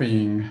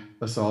copying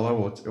a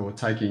solo or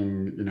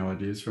taking, you know,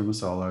 ideas from a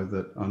solo,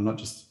 that I'm not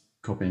just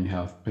copying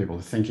how people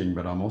are thinking,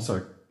 but I'm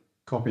also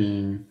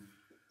copying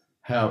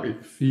how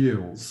it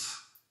feels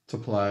to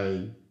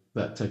play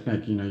that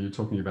technique. You know, you're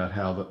talking about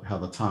how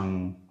the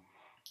tongue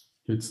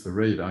hits the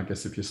reed. I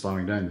guess if you're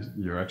slowing down,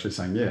 you're actually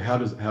saying, how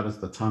does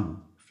the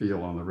tongue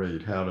feel on the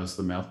reed? How does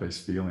the mouthpiece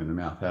feel in the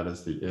mouth? How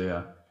does the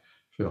air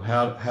feel?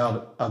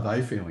 How are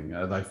they feeling?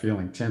 Are they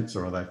feeling tense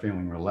or are they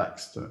feeling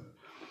relaxed?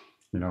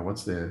 You know,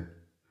 what's their...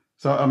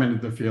 So, I mean,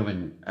 the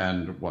feeling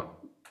and what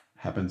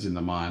happens in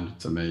the mind,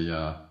 to me,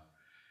 are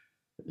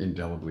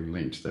indelibly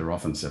linked. They're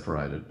often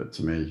separated, but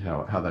to me,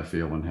 how they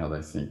feel and how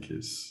they think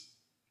is,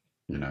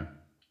 you know,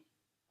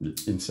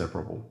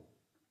 inseparable.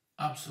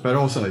 Absolutely. But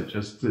also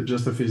just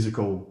the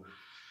physical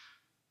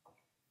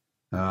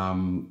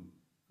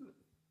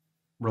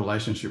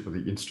relationship with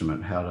the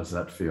instrument. How does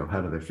that feel?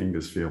 How do their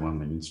fingers feel on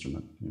the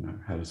instrument? You know,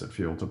 how does it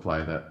feel to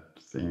play that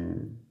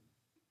thing?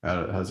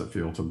 How does it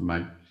feel to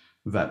make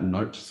that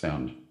note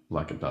sound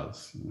like it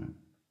does? You know?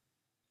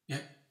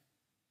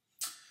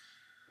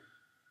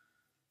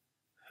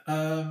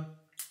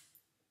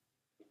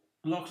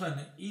 Lachlan,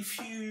 if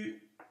you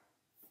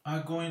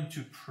are going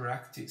to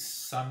practice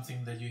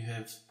something that you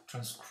have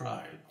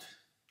transcribed,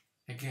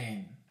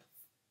 again,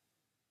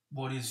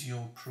 what is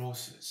your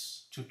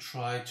process to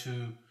try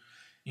to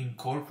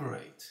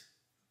incorporate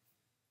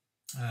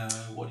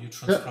what you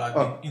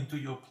transcribe into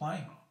your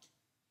playing?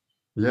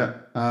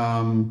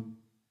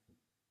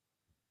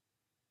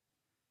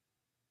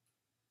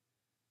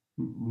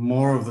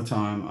 More of the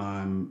time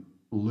I'm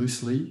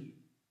loosely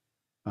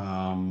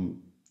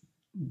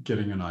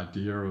getting an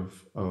idea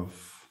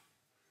of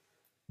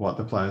what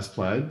the players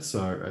played.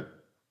 So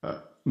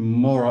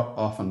more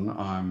often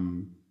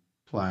I'm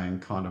playing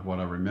kind of what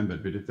I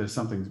remembered, but if there's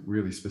something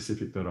really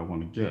specific that I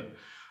want to get,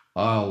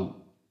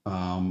 I'll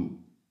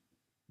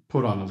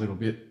put on a little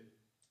bit,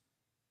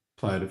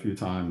 play it a few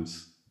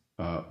times,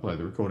 play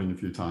the recording a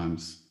few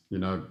times,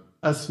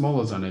 as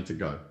small as I need to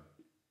go,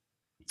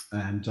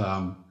 and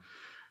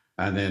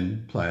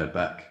then play it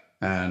back.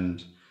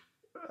 And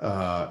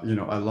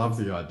I love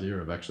the idea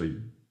of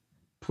actually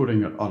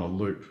putting it on a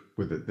loop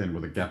with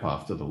a gap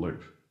after the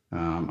loop.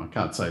 I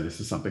can't say this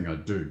is something I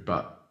do,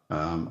 but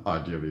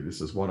ideally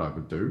this is what I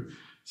would do.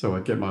 So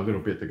I get my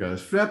little bit that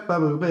goes play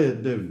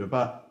again,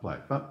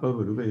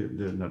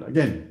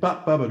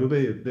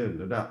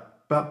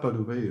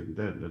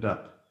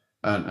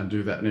 and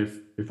do that.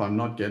 And if I'm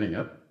not getting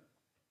it,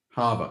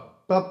 halve it,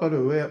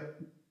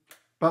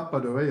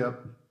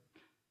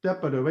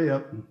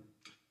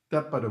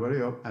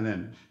 and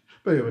then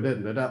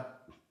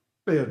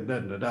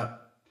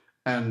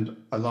and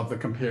I love the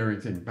comparing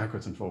thing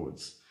backwards and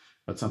forwards.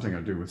 That's something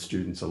I do with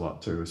students a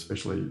lot too,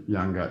 especially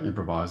younger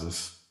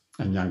improvisers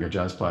and younger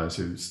jazz players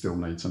who still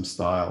need some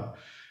style.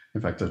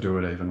 In fact, I do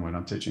it even when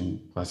I'm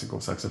teaching classical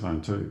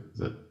saxophone too,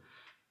 that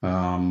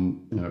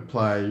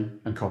play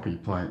and copy,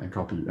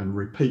 and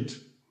repeat.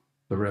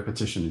 The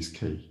repetition is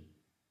key.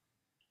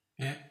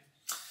 Yeah,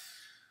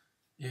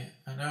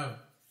 I know.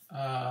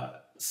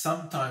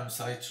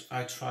 Sometimes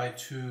I try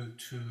to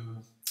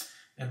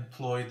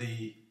employ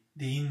the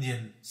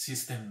Indian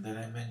system that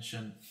I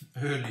mentioned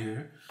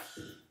earlier,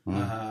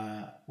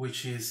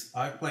 which is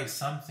I play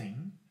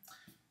something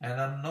and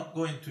I'm not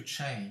going to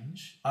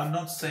change. I'm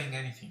not saying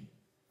anything.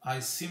 I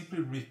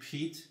simply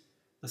repeat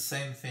the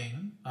same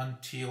thing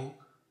until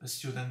the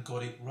student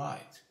got it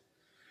right.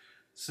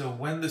 So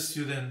when the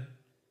student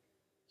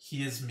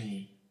hears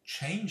me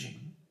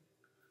changing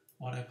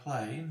what I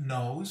play,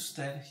 knows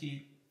that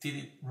he did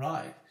it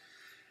right.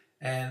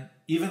 And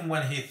even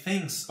when he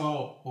thinks,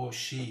 or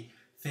she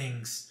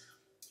thinks,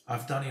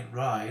 I've done it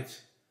right,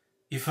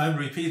 if I'm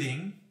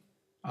repeating,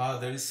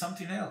 there is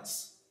something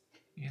else,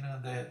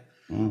 that.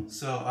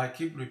 So I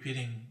keep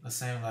repeating the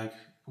same, like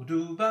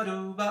 "Budu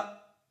badu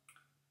ba,"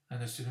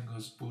 and the student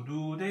goes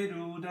 "Budu de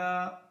du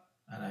da,"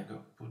 and I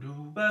go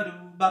 "Budu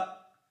badu ba,"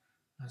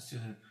 and the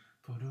student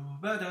 "Budu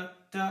bada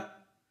da,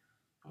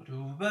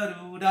 budu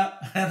badu da,"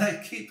 and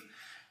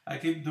I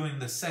keep doing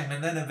the same,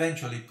 and then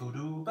eventually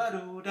 "Budu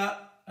badu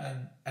da,"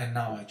 and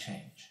now I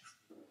change.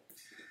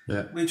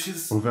 Yeah, which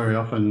is very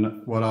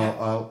often what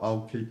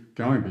I'll keep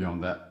going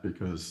beyond that,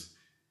 because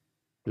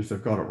if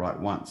they've got it right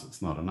once,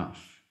 it's not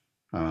enough.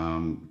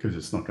 Because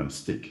it's not going to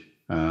stick,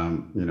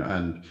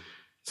 and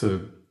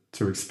to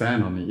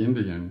expand on the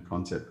Indian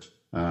concept,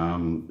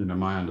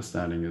 my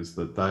understanding is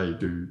that they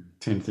do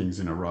 10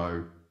 things in a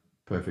row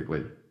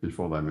perfectly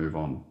before they move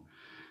on,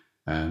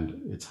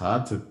 and it's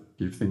hard to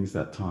give things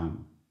that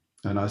time.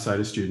 And I say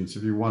to students,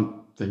 if you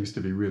want things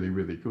to be really,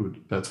 really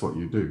good, that's what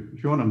you do.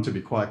 If you want them to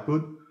be quite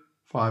good,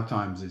 5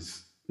 times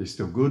is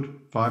still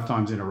good, 5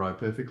 times in a row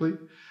perfectly,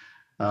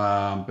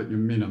 but your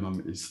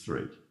minimum is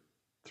 3.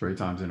 3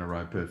 times in a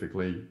row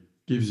perfectly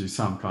gives you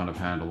some kind of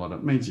handle on it.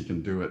 It means you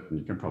can do it, and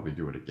you can probably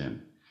do it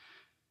again.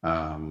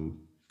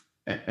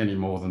 Any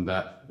more than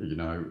that,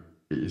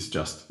 is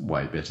just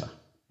way better.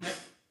 Yeah,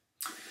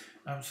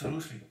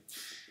 absolutely.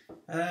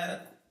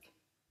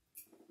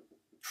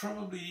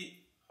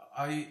 Probably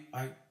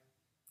I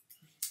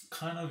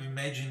kind of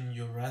imagine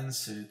your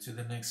answer to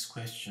the next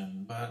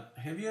question, but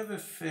have you ever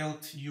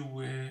felt you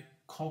were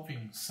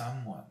copying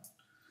someone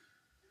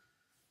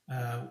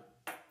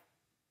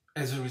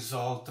as a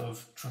result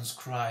of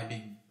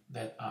transcribing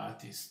that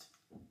artist?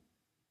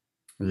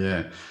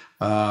 Yeah,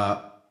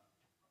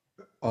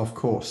 of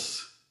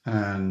course.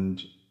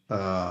 And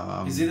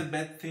is it a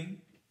bad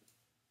thing?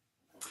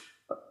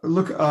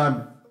 Look,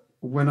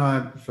 when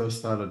I first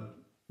started,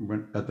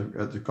 went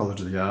at the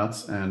College of the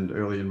Arts, and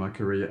early in my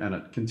career, and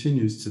it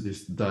continues to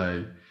this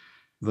day,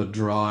 the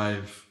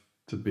drive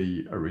to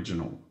be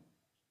original.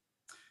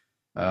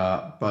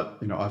 But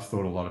I've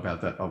thought a lot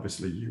about that.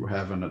 Obviously you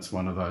have, and it's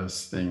one of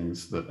those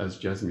things that as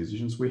jazz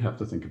musicians we have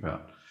to think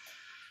about.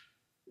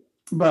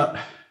 But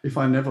if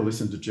I never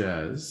listened to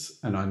jazz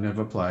and I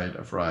never played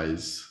a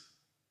phrase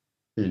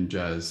in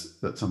jazz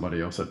that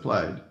somebody else had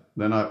played,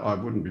 then I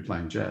wouldn't be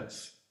playing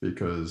jazz,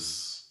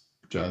 because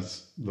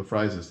jazz, the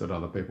phrases that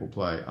other people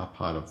play are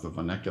part of the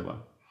vernacular.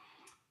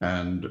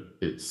 And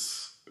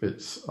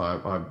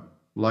I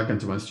liken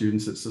to my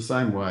students, it's the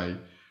same way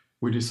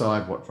we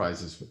decide what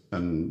phrases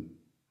and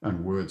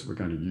words we're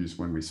going to use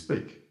when we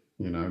speak.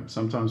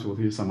 Sometimes we'll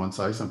hear someone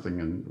say something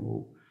and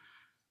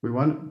we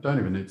don't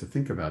even need to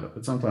think about it,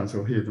 but sometimes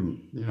we'll hear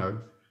them,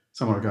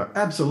 someone will go,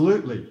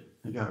 "Absolutely."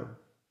 You go,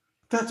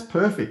 "That's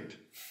perfect.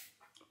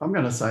 I'm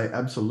going to say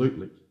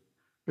absolutely,"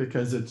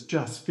 because it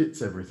just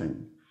fits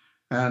everything.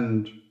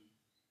 And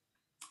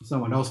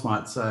someone else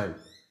might say,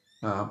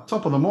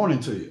 "Top of the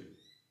morning to you."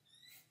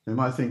 They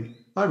might think,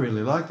 "I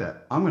really like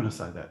that. I'm going to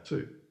say that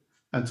too."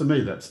 And to me,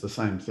 that's the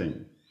same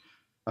thing.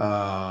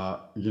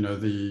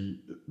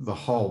 The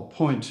whole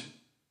point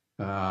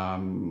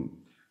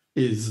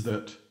is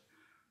that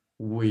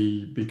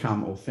we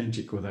become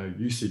authentic with our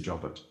usage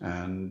of it.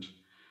 And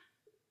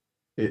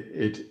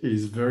it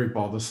is very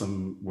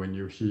bothersome when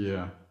you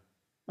hear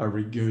a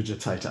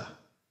regurgitator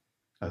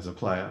as a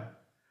player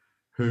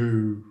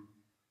who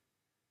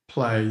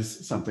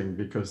plays something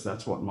because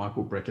that's what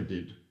Michael Brecker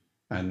did,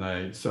 and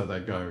they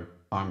go,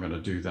 I'm going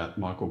to do that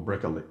Michael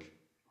Brecker lick,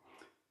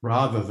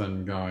 rather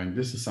than going,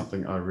 this is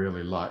something I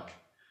really like,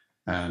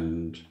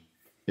 and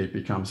it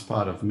becomes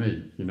part of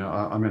me. You know,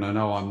 I mean, I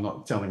know I'm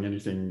not telling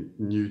anything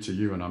new to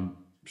you, and I'm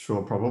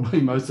sure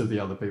probably most of the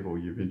other people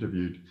you've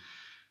interviewed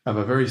have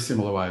a very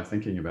similar way of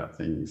thinking about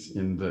things,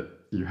 in that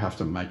you have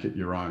to make it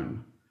your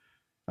own.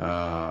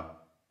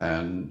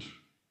 And,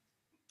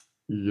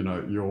 you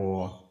know,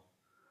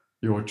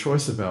 your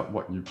choice about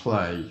what you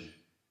play,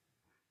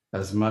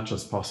 as much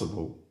as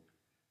possible,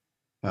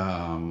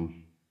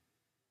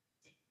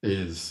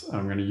 is,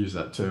 I'm going to use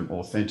that term,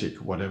 authentic,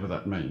 whatever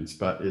that means,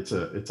 but it's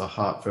a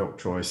heartfelt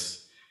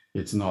choice.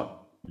 It's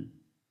not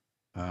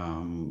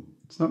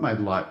made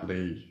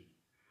lightly,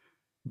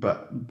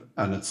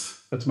 and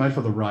it's made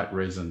for the right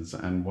reasons,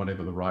 and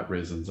whatever the right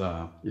reasons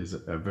are is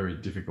a very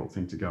difficult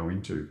thing to go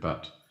into,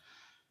 but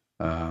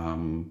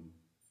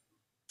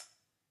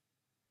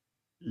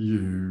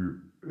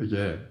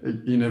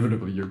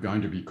inevitably you're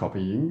going to be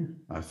copying.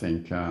 I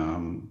think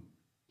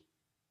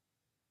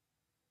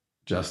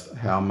just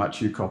how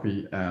much you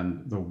copy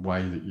and the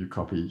way that you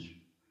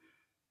copy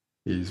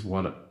is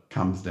what it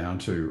comes down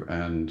to,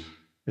 and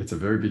it's a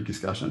very big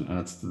discussion, and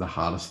it's the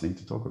hardest thing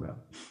to talk about.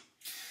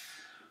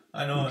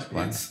 I know.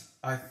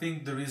 I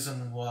think the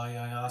reason why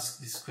I ask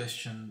this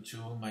question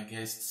to all my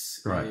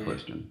guests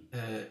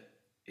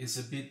is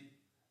a bit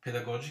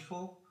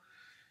pedagogical,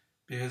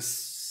 because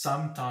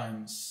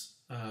sometimes,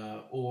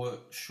 or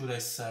should I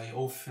say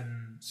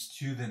often,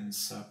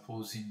 students are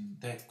posing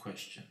that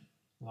question,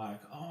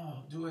 like,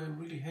 oh, do I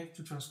really have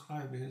to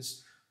transcribe,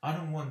 because I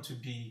don't want to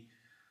be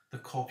the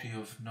copy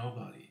of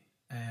nobody.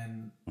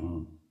 And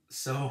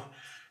so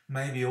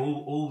maybe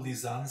all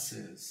these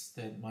answers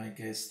that my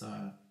guests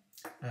are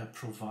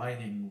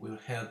providing will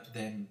help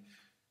them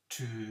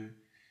to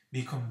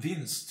be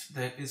convinced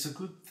that it's a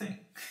good thing.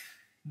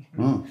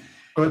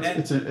 But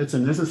it's a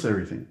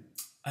necessary thing.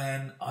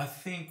 And I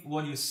think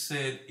what you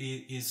said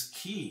is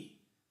key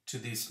to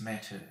this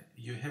matter.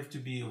 You have to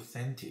be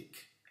authentic.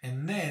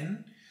 And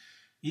then,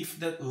 if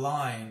that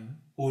line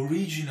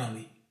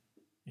originally,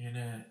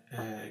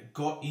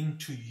 got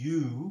into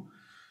you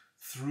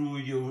through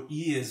your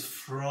ears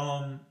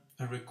from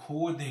a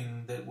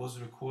recording that was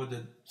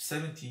recorded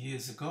 70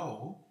 years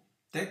ago,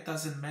 that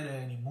doesn't matter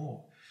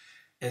anymore,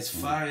 as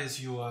far as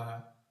you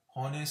are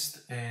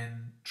honest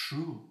and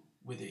true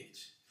with it.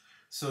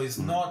 So it's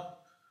not,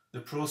 the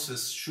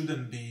process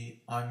shouldn't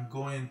be, I'm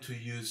going to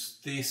use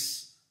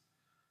this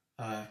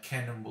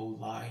cannonball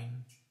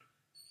line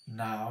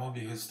now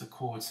because the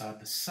chords are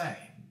the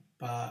same,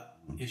 but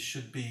it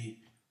should be,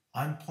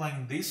 I'm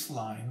playing this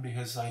line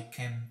because I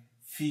can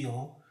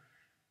feel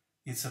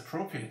it's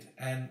appropriate,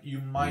 and you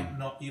might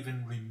not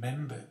even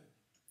remember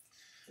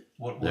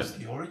what was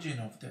the origin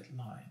of that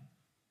line.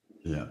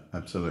 Yeah,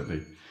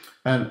 absolutely.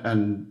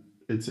 And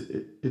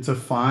it's a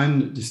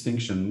fine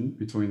distinction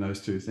between those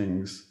two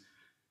things,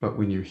 but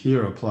when you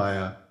hear a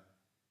player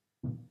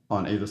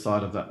on either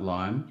side of that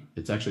line,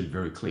 it's actually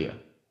very clear.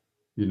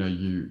 You know,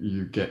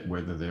 you get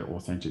whether they're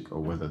authentic or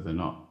whether they're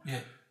not.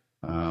 Yeah.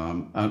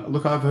 And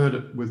look, I've heard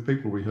it with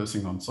people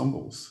rehearsing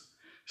ensembles,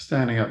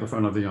 standing at the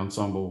front of the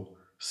ensemble,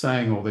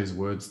 saying all these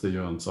words to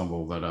your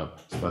ensemble that are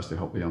supposed to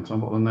help the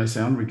ensemble, and they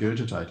sound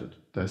regurgitated.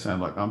 They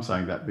sound like, I'm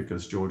saying that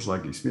because George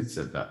Lakey Smith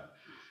said that.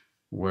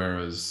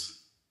 Whereas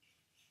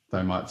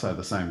they might say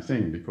the same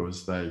thing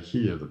because they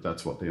hear that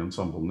that's what the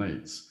ensemble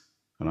needs.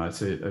 And I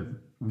see it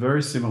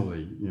very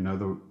similarly. You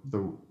know,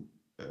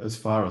 as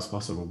far as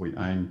possible, we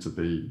aim to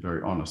be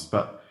very honest,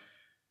 but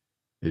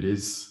it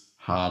is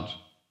hard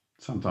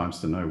sometimes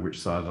to know which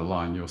side of the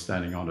line you're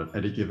standing on at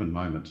any given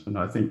moment. And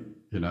I think,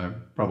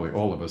 probably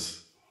all of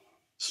us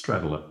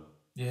straddle it.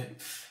 Yeah.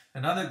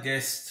 Another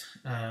guest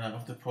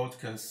of the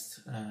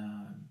podcast,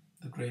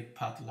 the great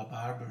Pat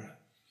LaBarbera,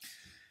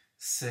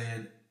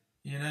 said,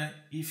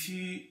 if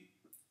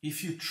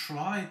you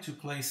try to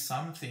play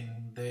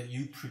something that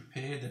you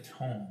prepared at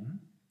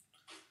home,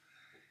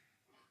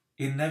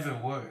 it never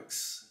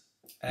works.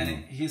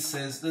 And he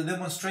says the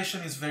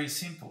demonstration is very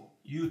simple.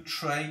 You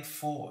trade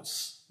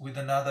force with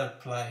another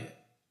player,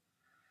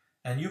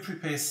 and you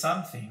prepare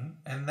something,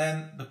 and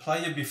then the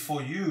player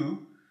before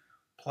you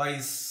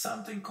plays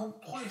something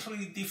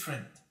completely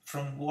different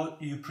from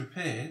what you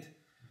prepared,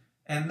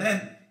 and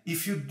then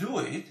if you do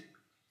it,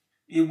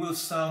 it will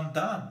sound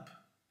dumb.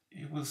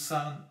 It will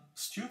sound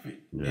stupid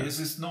because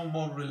it's no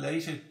more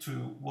related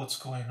to what's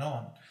going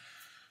on.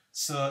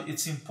 So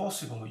it's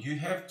impossible. You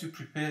have to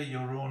prepare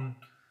your own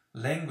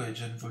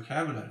language and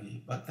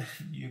vocabulary, but then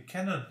you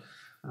cannot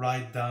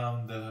write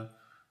down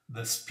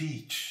the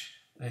speech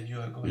that you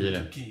are going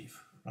to give,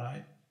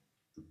 right?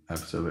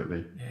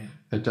 Absolutely. Yeah.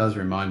 It does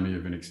remind me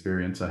of an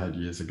experience I had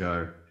years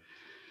ago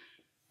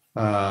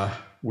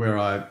where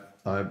I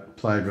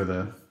played with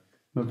a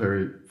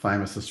very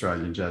famous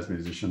Australian jazz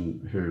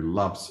musician who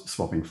loves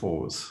swapping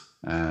fours.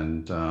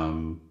 And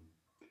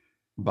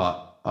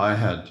but I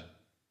had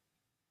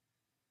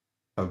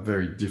a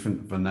very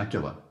different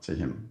vernacular to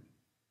him.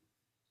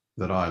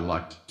 that I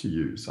liked to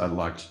use. I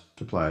liked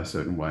to play a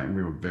certain way, and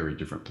we were very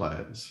different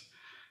players.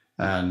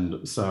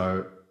 And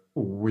so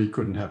we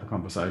couldn't have a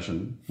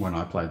conversation when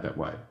I played that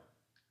way,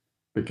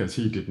 because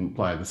he didn't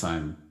play the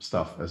same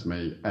stuff as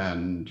me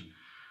and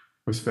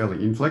was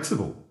fairly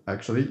inflexible,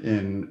 actually,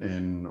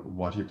 in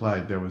what he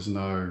played. There was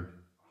no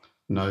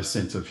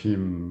sense of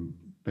him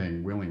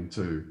being willing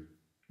to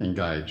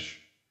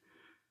engage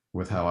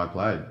with how I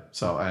played.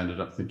 So I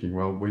ended up thinking,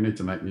 well, we need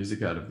to make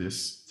music out of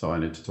this, so I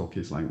need to talk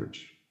his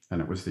language.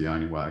 And it was the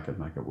only way I could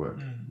make it work.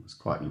 It was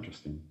quite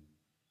interesting.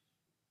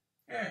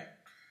 Yeah.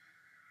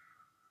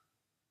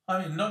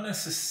 I mean, not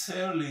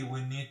necessarily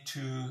we need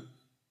to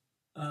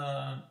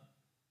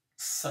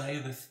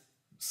say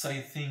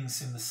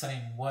things in the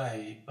same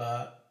way,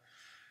 but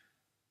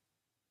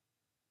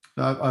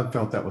I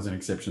felt that was an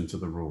exception to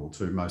the rule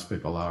too. Most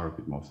people are a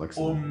bit more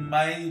flexible. Or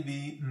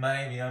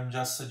maybe I'm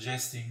just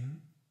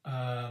suggesting,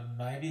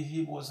 maybe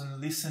he wasn't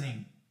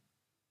listening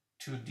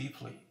too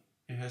deeply,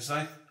 because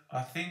I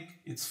think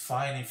it's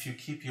fine if you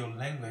keep your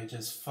language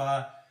as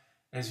far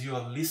as you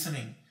are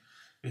listening,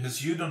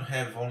 because you don't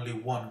have only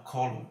one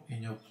color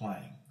in your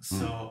playing.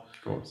 So,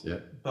 of course, yeah.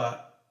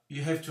 But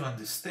you have to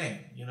understand,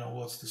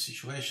 what's the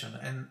situation.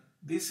 And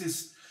this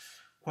is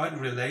quite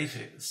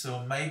related.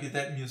 So maybe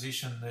that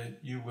musician that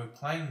you were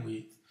playing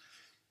with,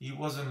 he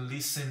wasn't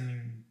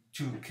listening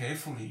too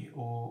carefully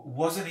or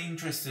wasn't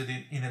interested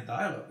in a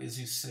dialogue, as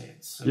you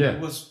said. So yeah, he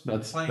was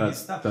playing his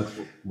stuff.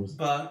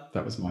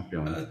 That was my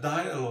feeling. A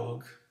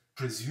dialogue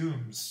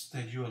presumes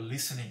that you are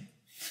listening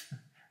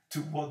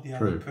to what the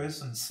other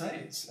person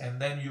says, and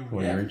then you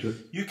react.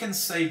 You can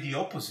say the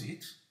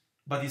opposite,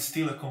 but it's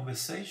still a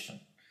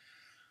conversation.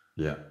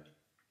 Yeah.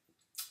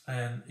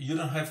 And you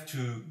don't have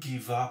to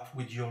give up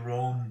with your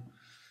own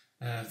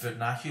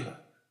vernacular,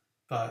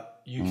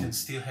 but you can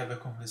still have a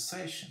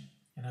conversation,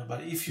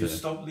 But if you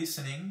stop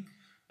listening,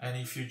 and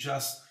if you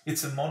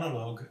it's a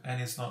monologue and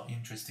it's not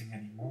interesting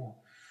anymore.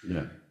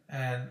 Yeah.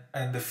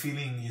 And the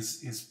feeling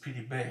is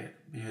pretty bad,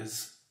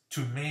 because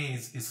to me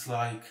it's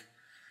like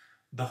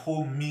the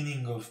whole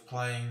meaning of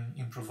playing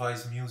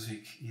improvised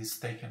music is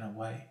taken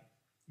away,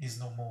 is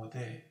no more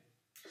there.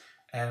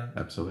 And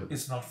absolutely,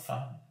 it's not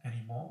fun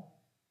anymore.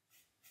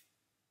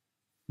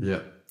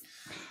 Yeah.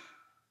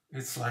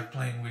 It's like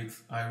playing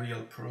with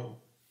iReal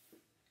Pro.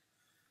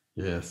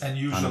 Yes. And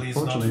usually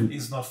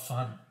it's not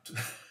fun.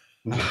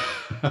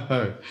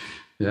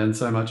 Yeah, and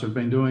so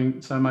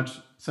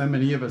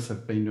many of us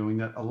have been doing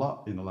that a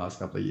lot in the last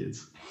couple of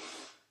years.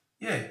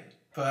 Yeah,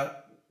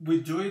 but we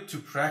do it to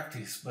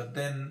practice, but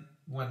then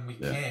when we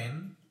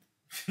can,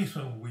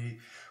 we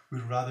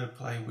rather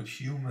play with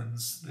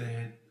humans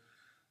that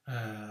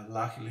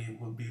luckily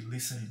will be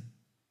listening.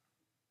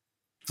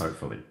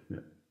 Hopefully, yeah.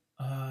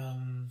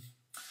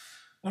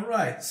 All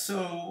right,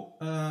 so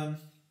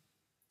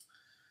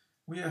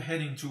we are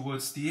heading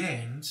towards the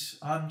end.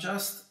 I'm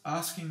just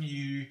asking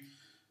you,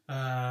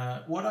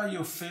 what are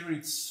your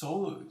favorite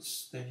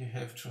solos that you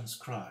have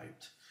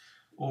transcribed?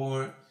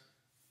 Or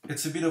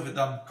it's a bit of a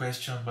dumb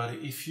question, but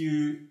if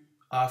you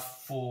are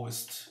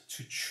forced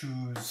to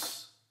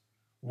choose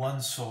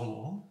one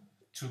solo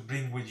to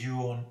bring with you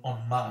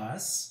on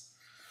Mars,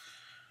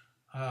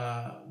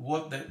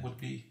 what that would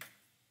be?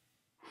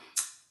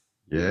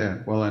 Yeah,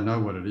 well, I know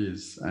what it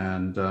is,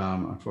 and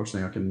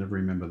unfortunately I can never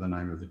remember the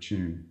name of the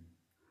tune.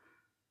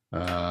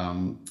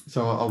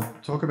 So I'll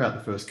talk about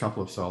the first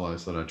couple of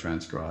solos that I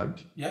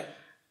transcribed. Yeah.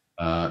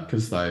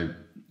 Because they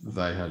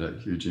had a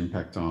huge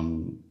impact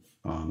on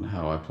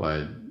how I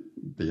played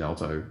the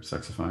alto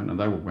saxophone, and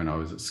they were when I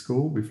was at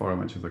school before I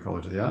went to the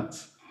College of the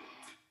Arts.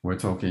 We're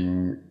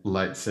talking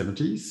late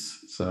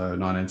 70s, so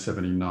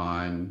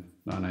 1979,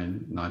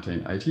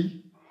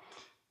 1980.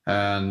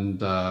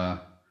 And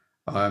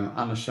I'm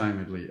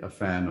unashamedly a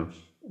fan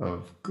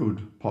of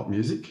good pop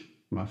music.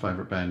 My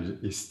favourite band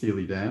is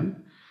Steely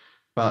Dan.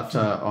 But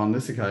on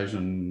this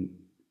occasion,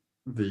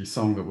 the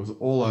song that was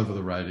all over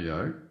the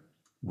radio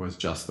was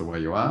Just the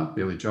Way You Are,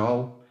 Billy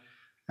Joel,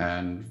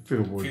 and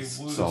Phil Wood's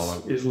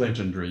solo is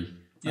legendary.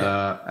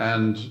 Yeah.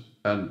 And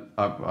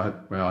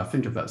I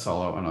think of that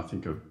solo, and I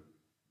think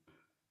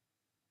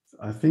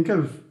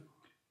of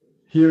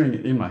hearing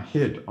it in my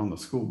head on the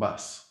school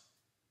bus.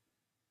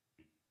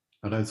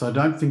 So I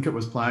don't think it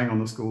was playing on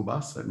the school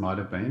bus. It might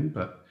have been,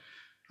 but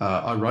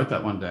I wrote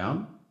that one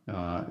down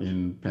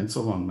in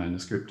pencil on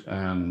manuscript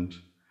and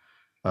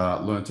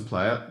learned to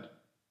play it.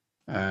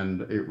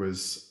 And it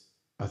was,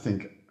 I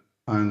think,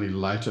 only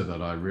later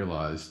that I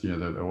realised,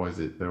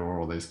 that there were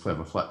all these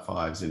clever flat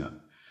fives in it,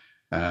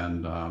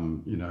 and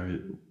a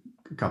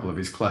couple of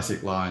his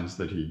classic lines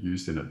that he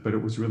used in it. But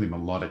it was really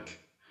melodic.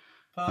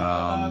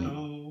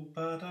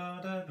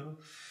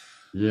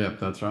 Yeah,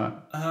 that's right.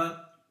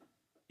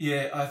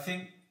 Yeah, I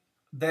think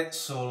that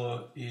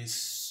solo is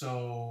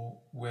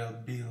so well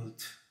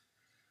built.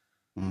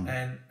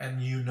 And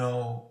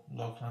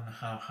Lachlan,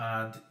 how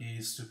hard it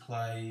is to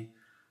play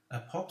a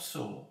pop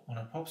solo on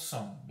a pop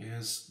song,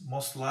 because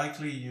most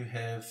likely you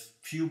have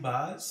few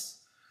bars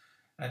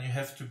and you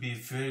have to be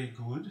very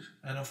good,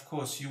 and of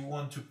course you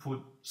want to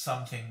put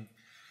something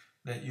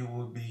that you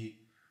will be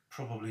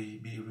probably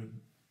be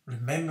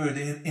remembered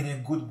in a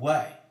good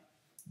way.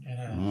 You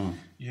know,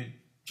 you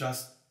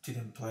just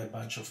didn't play a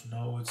bunch of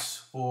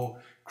notes or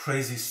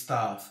crazy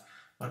stuff,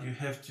 but you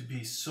have to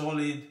be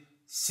solid,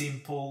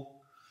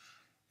 simple,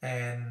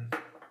 and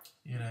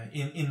you know,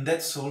 in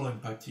that solo in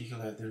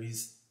particular, there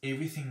is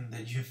everything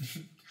that you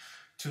need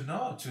to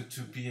know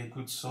to be a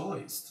good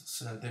soloist.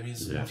 So there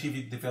is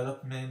motive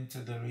development,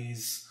 there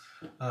is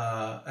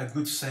a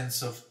good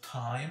sense of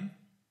time,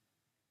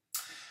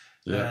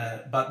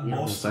 but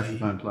mostly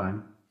saxophone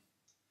playing.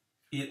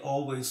 It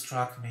always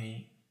struck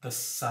me the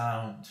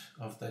sound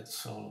of that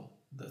solo.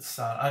 The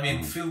sound. I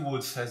mean, Phil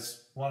Woods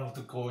has one of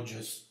the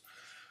gorgeous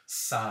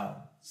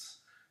sounds,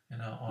 you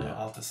know, on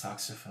alto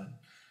saxophone,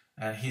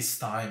 and his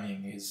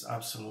timing is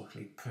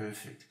absolutely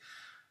perfect.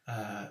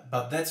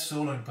 But that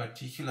solo in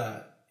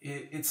particular,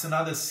 it's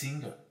another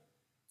singer.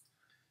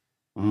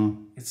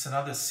 It's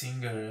another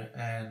singer,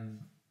 and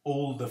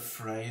all the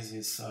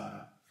phrases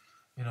are,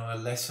 you know, a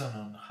lesson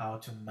on how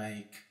to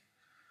make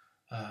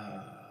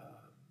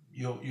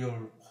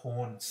your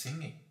horn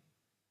singing.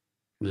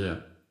 Yeah,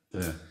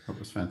 that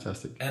was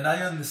fantastic. And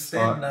I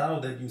understand now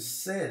that you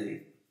said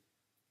it,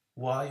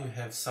 why you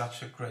have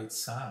such a great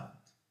sound.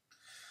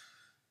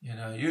 You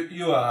know,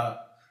 you are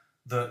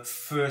the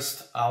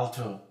first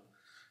alto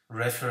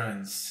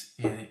reference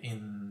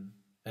in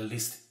at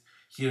least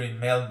here in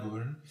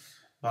Melbourne,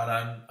 but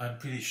I'm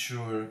pretty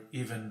sure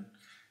even,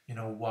 you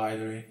know,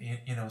 wider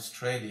in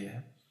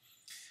Australia.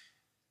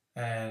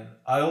 And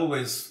I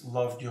always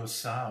loved your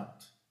sound,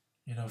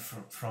 you know,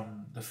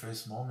 from the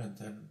first moment,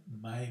 and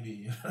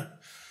maybe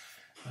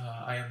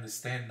I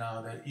understand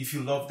now that if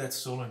you love that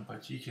solo in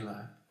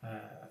particular,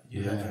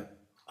 you have a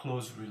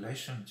close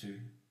relation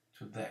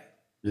to that.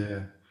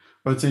 Yeah.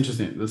 Well, it's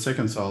interesting. The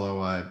second solo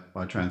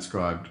I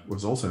transcribed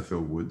was also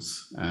Phil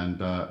Woods,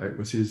 and it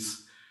was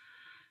his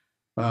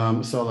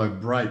solo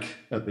break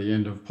at the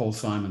end of Paul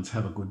Simon's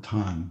Have a Good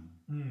Time.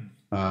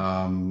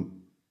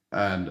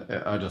 And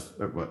I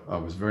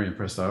was very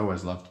impressed. I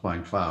always loved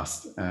playing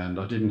fast, and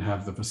I didn't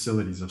have the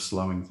facilities of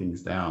slowing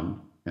things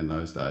down in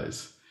those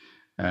days.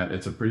 And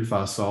it's a pretty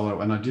fast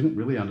solo, and I didn't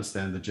really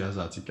understand the jazz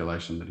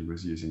articulation that he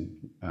was using.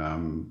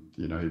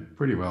 You know, he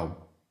pretty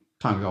well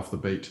tongued off the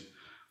beat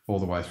all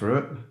the way through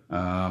it.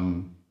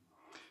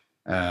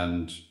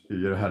 And you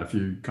know, had a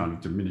few kind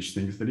of diminished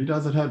things that he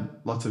does. It had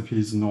lots of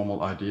his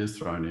normal ideas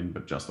thrown in,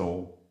 but just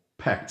all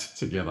packed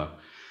together.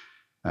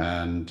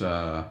 And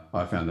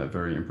I found that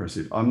very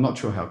impressive. I'm not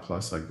sure how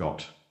close I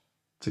got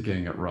to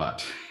getting it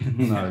right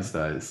in those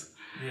days,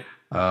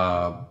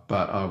 but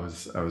I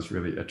was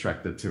really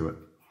attracted to it.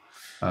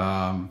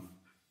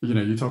 You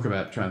know, you talk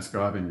about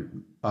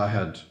transcribing. I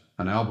had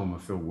an album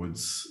of Phil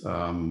Woods.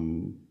 I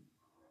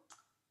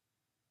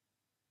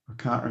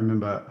can't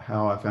remember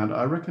how I found it.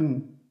 I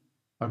reckon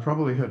I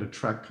probably heard a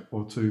track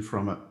or two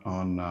from it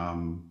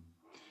on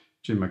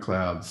Jim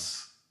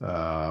McLeod's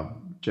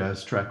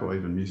jazz track, or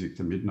even Music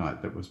to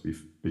Midnight, that was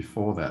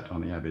before that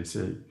on the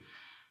ABC,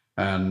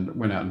 and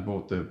went out and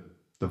bought the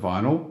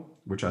vinyl,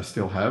 which I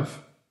still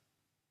have,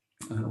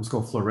 and it was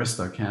called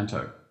Floresto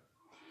Canto,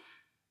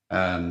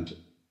 and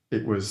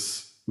it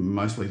was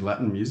mostly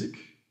Latin music,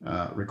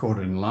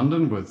 recorded in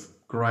London with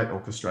great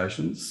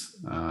orchestrations.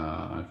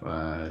 If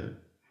I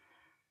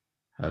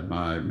had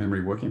my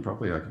memory working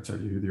properly, I could tell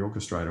you who the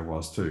orchestrator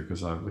was too,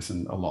 because I've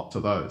listened a lot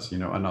to those. You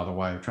know, another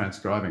way of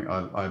transcribing.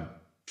 I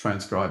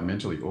transcribe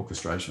mentally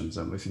orchestrations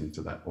and listening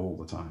to that all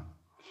the time.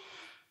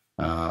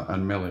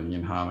 And melody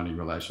and harmony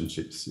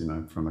relationships, you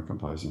know, from a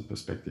composing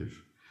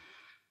perspective.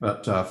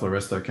 But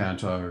Floresto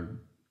Canto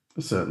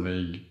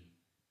certainly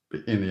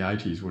in the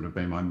 80s would have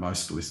been my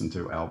most listened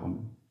to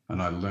album.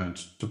 And I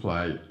learnt to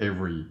play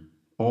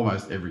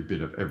almost every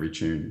bit of every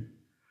tune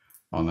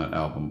on that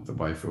album the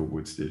way Phil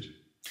Woods did.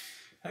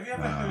 Have you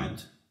ever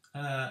heard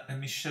a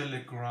Michel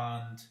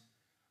Legrand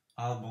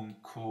album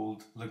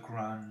called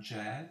Legrand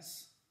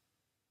Jazz?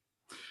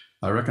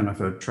 I reckon I've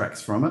heard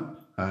tracks from it,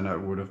 and it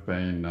would have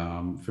been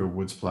Phil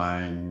Woods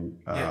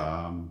playing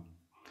the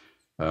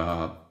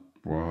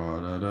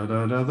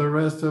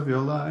rest of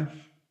your life,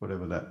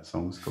 whatever that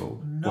song's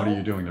called. No, what are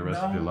you doing the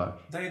rest of your life?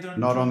 They don't.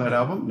 Not on that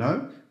album,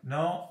 no?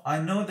 No, I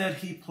know that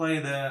he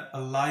played a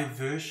live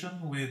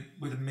version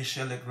with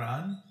Michel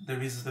Legrand.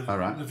 There is the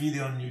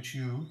video on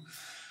YouTube.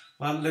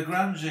 Well,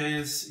 Legrand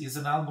Jazz is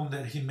an album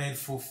that he made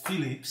for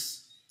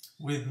Philips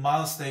with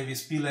Miles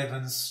Davis, Bill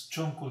Evans,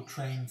 John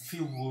Coltrane,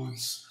 Phil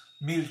Woods,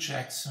 Milt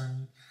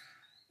Jackson,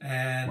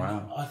 and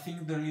I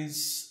think there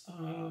is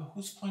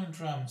who's playing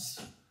drums?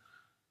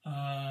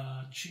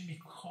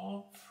 Jimmy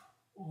Cobb,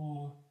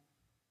 or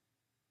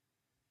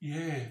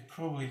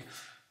probably.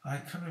 I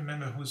can't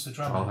remember who's the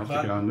drummer. I'll have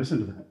to go and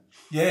listen to that.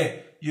 Yeah,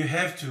 you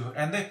have to.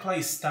 And they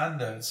play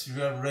standards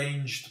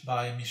rearranged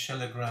by Michel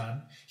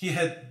Legrand. He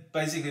had,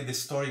 basically the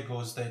story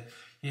goes that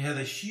he had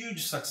a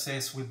huge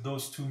success with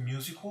those two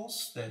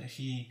musicals that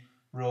he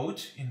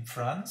wrote in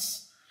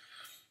France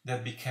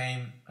that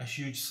became a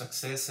huge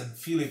success, and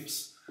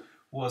Philips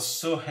was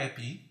so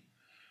happy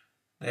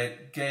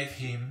that gave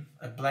him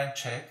a blank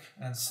check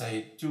and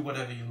said, do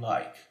whatever you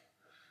like.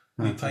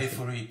 We pay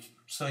for it.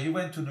 So he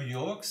went to New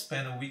York,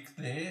 spent a week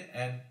there,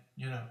 and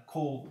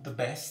called the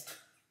best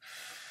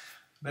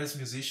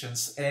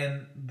musicians.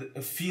 And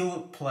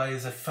Phil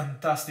plays a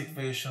fantastic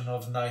version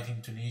of Night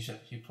in Tunisia.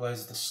 He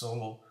plays the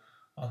solo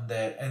on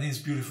that, and it's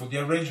beautiful. The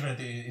arrangement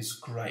is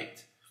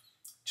great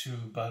too,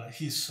 but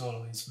his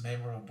solo is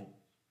memorable.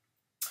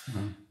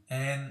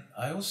 And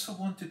I also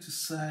wanted to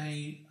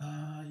say,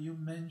 you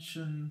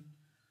mentioned,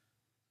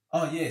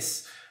 oh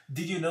yes,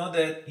 did you know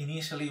that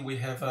initially we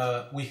had,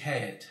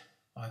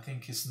 I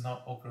think it's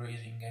not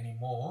operating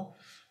anymore,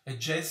 a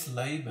jazz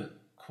label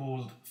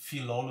called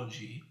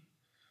Philology,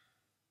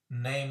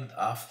 named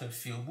after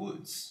Phil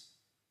Woods.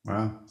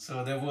 Wow.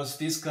 So there was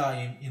this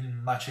guy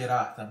in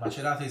Macerata.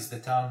 Macerata is the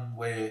town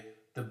where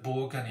the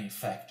Borgani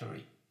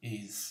factory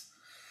is.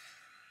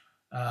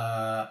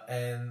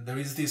 And there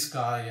is this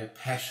guy, a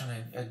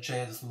passionate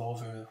jazz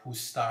lover, who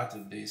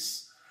started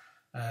this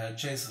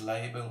jazz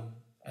label,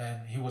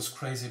 and he was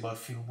crazy about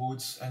Phil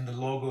Woods, and the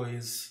logo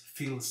is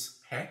Phil's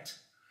hat,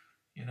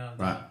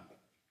 Right.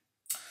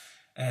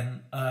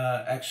 And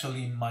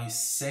actually my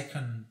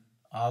second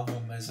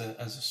album as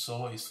a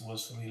soloist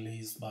was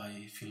released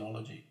by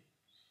Philology.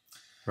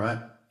 Right.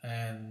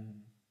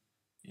 And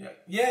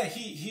yeah,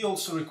 he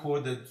also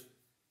recorded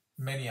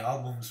many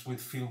albums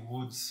with Phil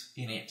Woods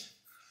in it.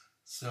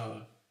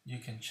 So you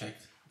can check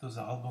those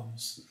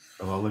albums.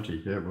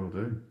 Philology, yeah, will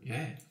do.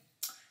 Yeah.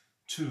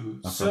 Too.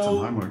 I've got some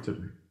homework to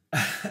do.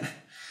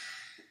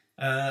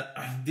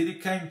 Did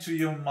it come to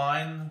your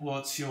mind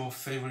what's your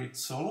favorite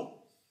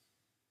solo?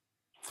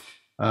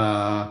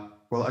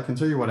 Well, I can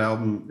tell you what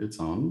album it's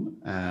on,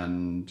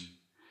 and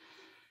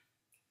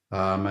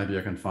maybe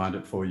I can find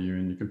it for you,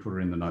 and you can put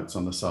it in the notes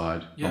on the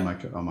side. Yeah.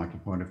 I'll make a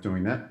point of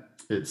doing that.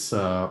 It's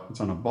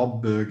on a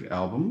Bob Berg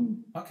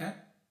album. Okay.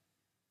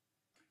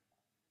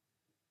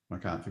 I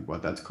can't think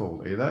what that's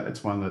called either.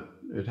 It's one that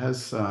it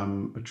has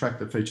a track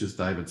that features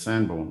David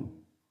Sanborn,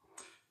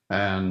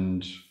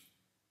 and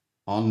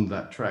on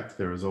that track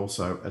there is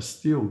also a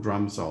steel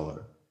drum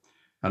solo,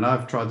 and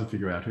I've tried to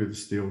figure out who the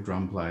steel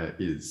drum player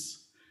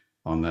is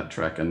on that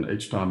track, and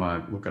each time I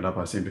look it up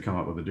I seem to come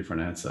up with a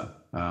different answer,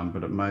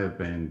 but it may have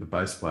been the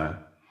bass player,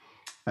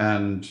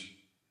 and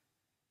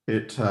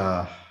it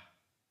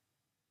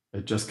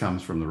just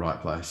comes from the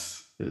right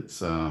place.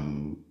 It's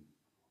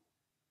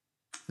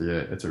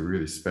it's a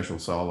really special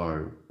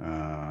solo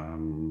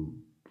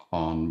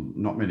on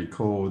not many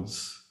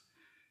chords.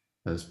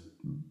 There's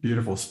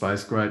beautiful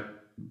space, great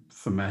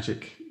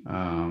thematic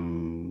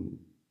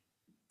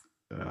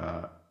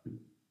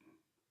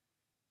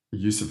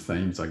use of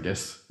themes, I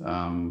guess,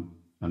 and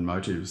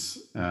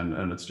motives,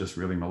 and it's just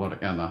really melodic,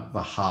 and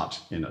the heart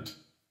in it,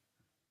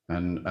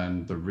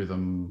 and the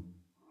rhythm.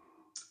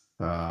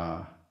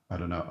 I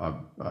don't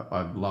know.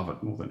 I love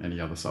it more than any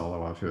other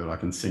solo I've heard. I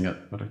can sing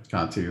it, but I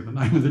can't tell you the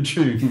name of the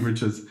tune,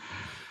 which is,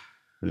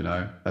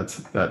 that's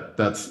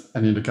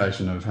an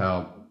indication of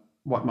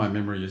what my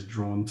memory is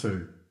drawn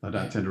to. I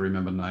don't tend to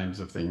remember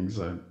names of things.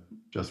 I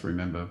just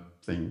remember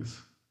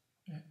things.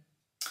 Yeah.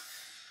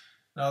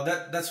 Now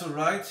that's all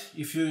right.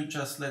 If you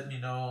just let me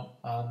know,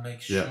 I'll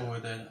make sure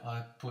that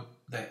I put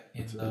that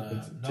in the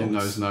notes. It's in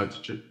those notes,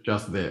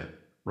 just there,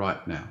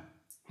 right now.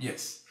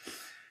 Yes.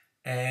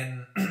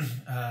 And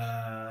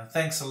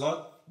thanks a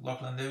lot,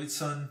 Lachlan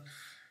Davidson.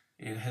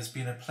 It has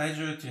been a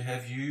pleasure to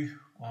have you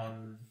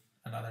on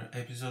another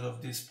episode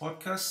of this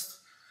podcast.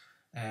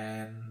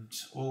 And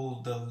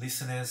all the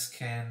listeners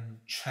can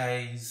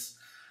chase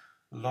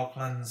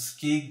Lachlan's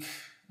gig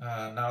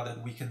now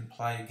that we can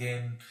play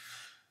again.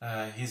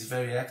 He's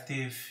very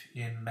active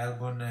in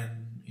Melbourne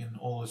and in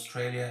all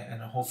Australia,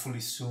 and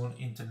hopefully soon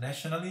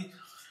internationally.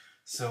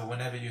 So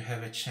whenever you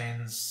have a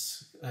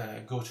chance,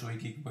 go to a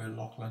gig where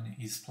Lachlan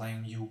is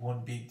playing. You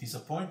won't be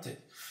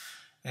disappointed.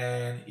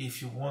 And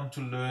if you want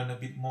to learn a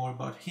bit more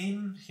about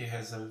him, he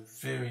has a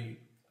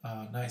very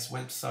nice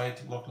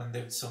website,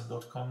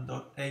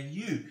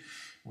 lachlandavidson.com.au,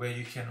 where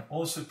you can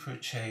also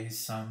purchase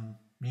some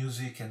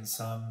music and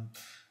some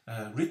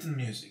written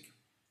music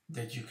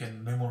that you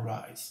can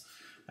memorize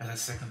at a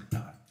second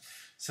time.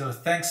 So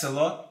thanks a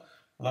lot,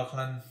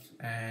 Lachlan,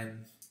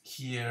 and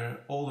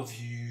hear all of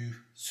you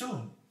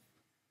soon.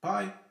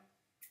 Bye.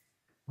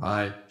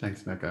 Bye.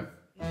 Thanks, Mirko.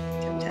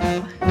 Ciao,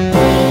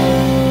 ciao.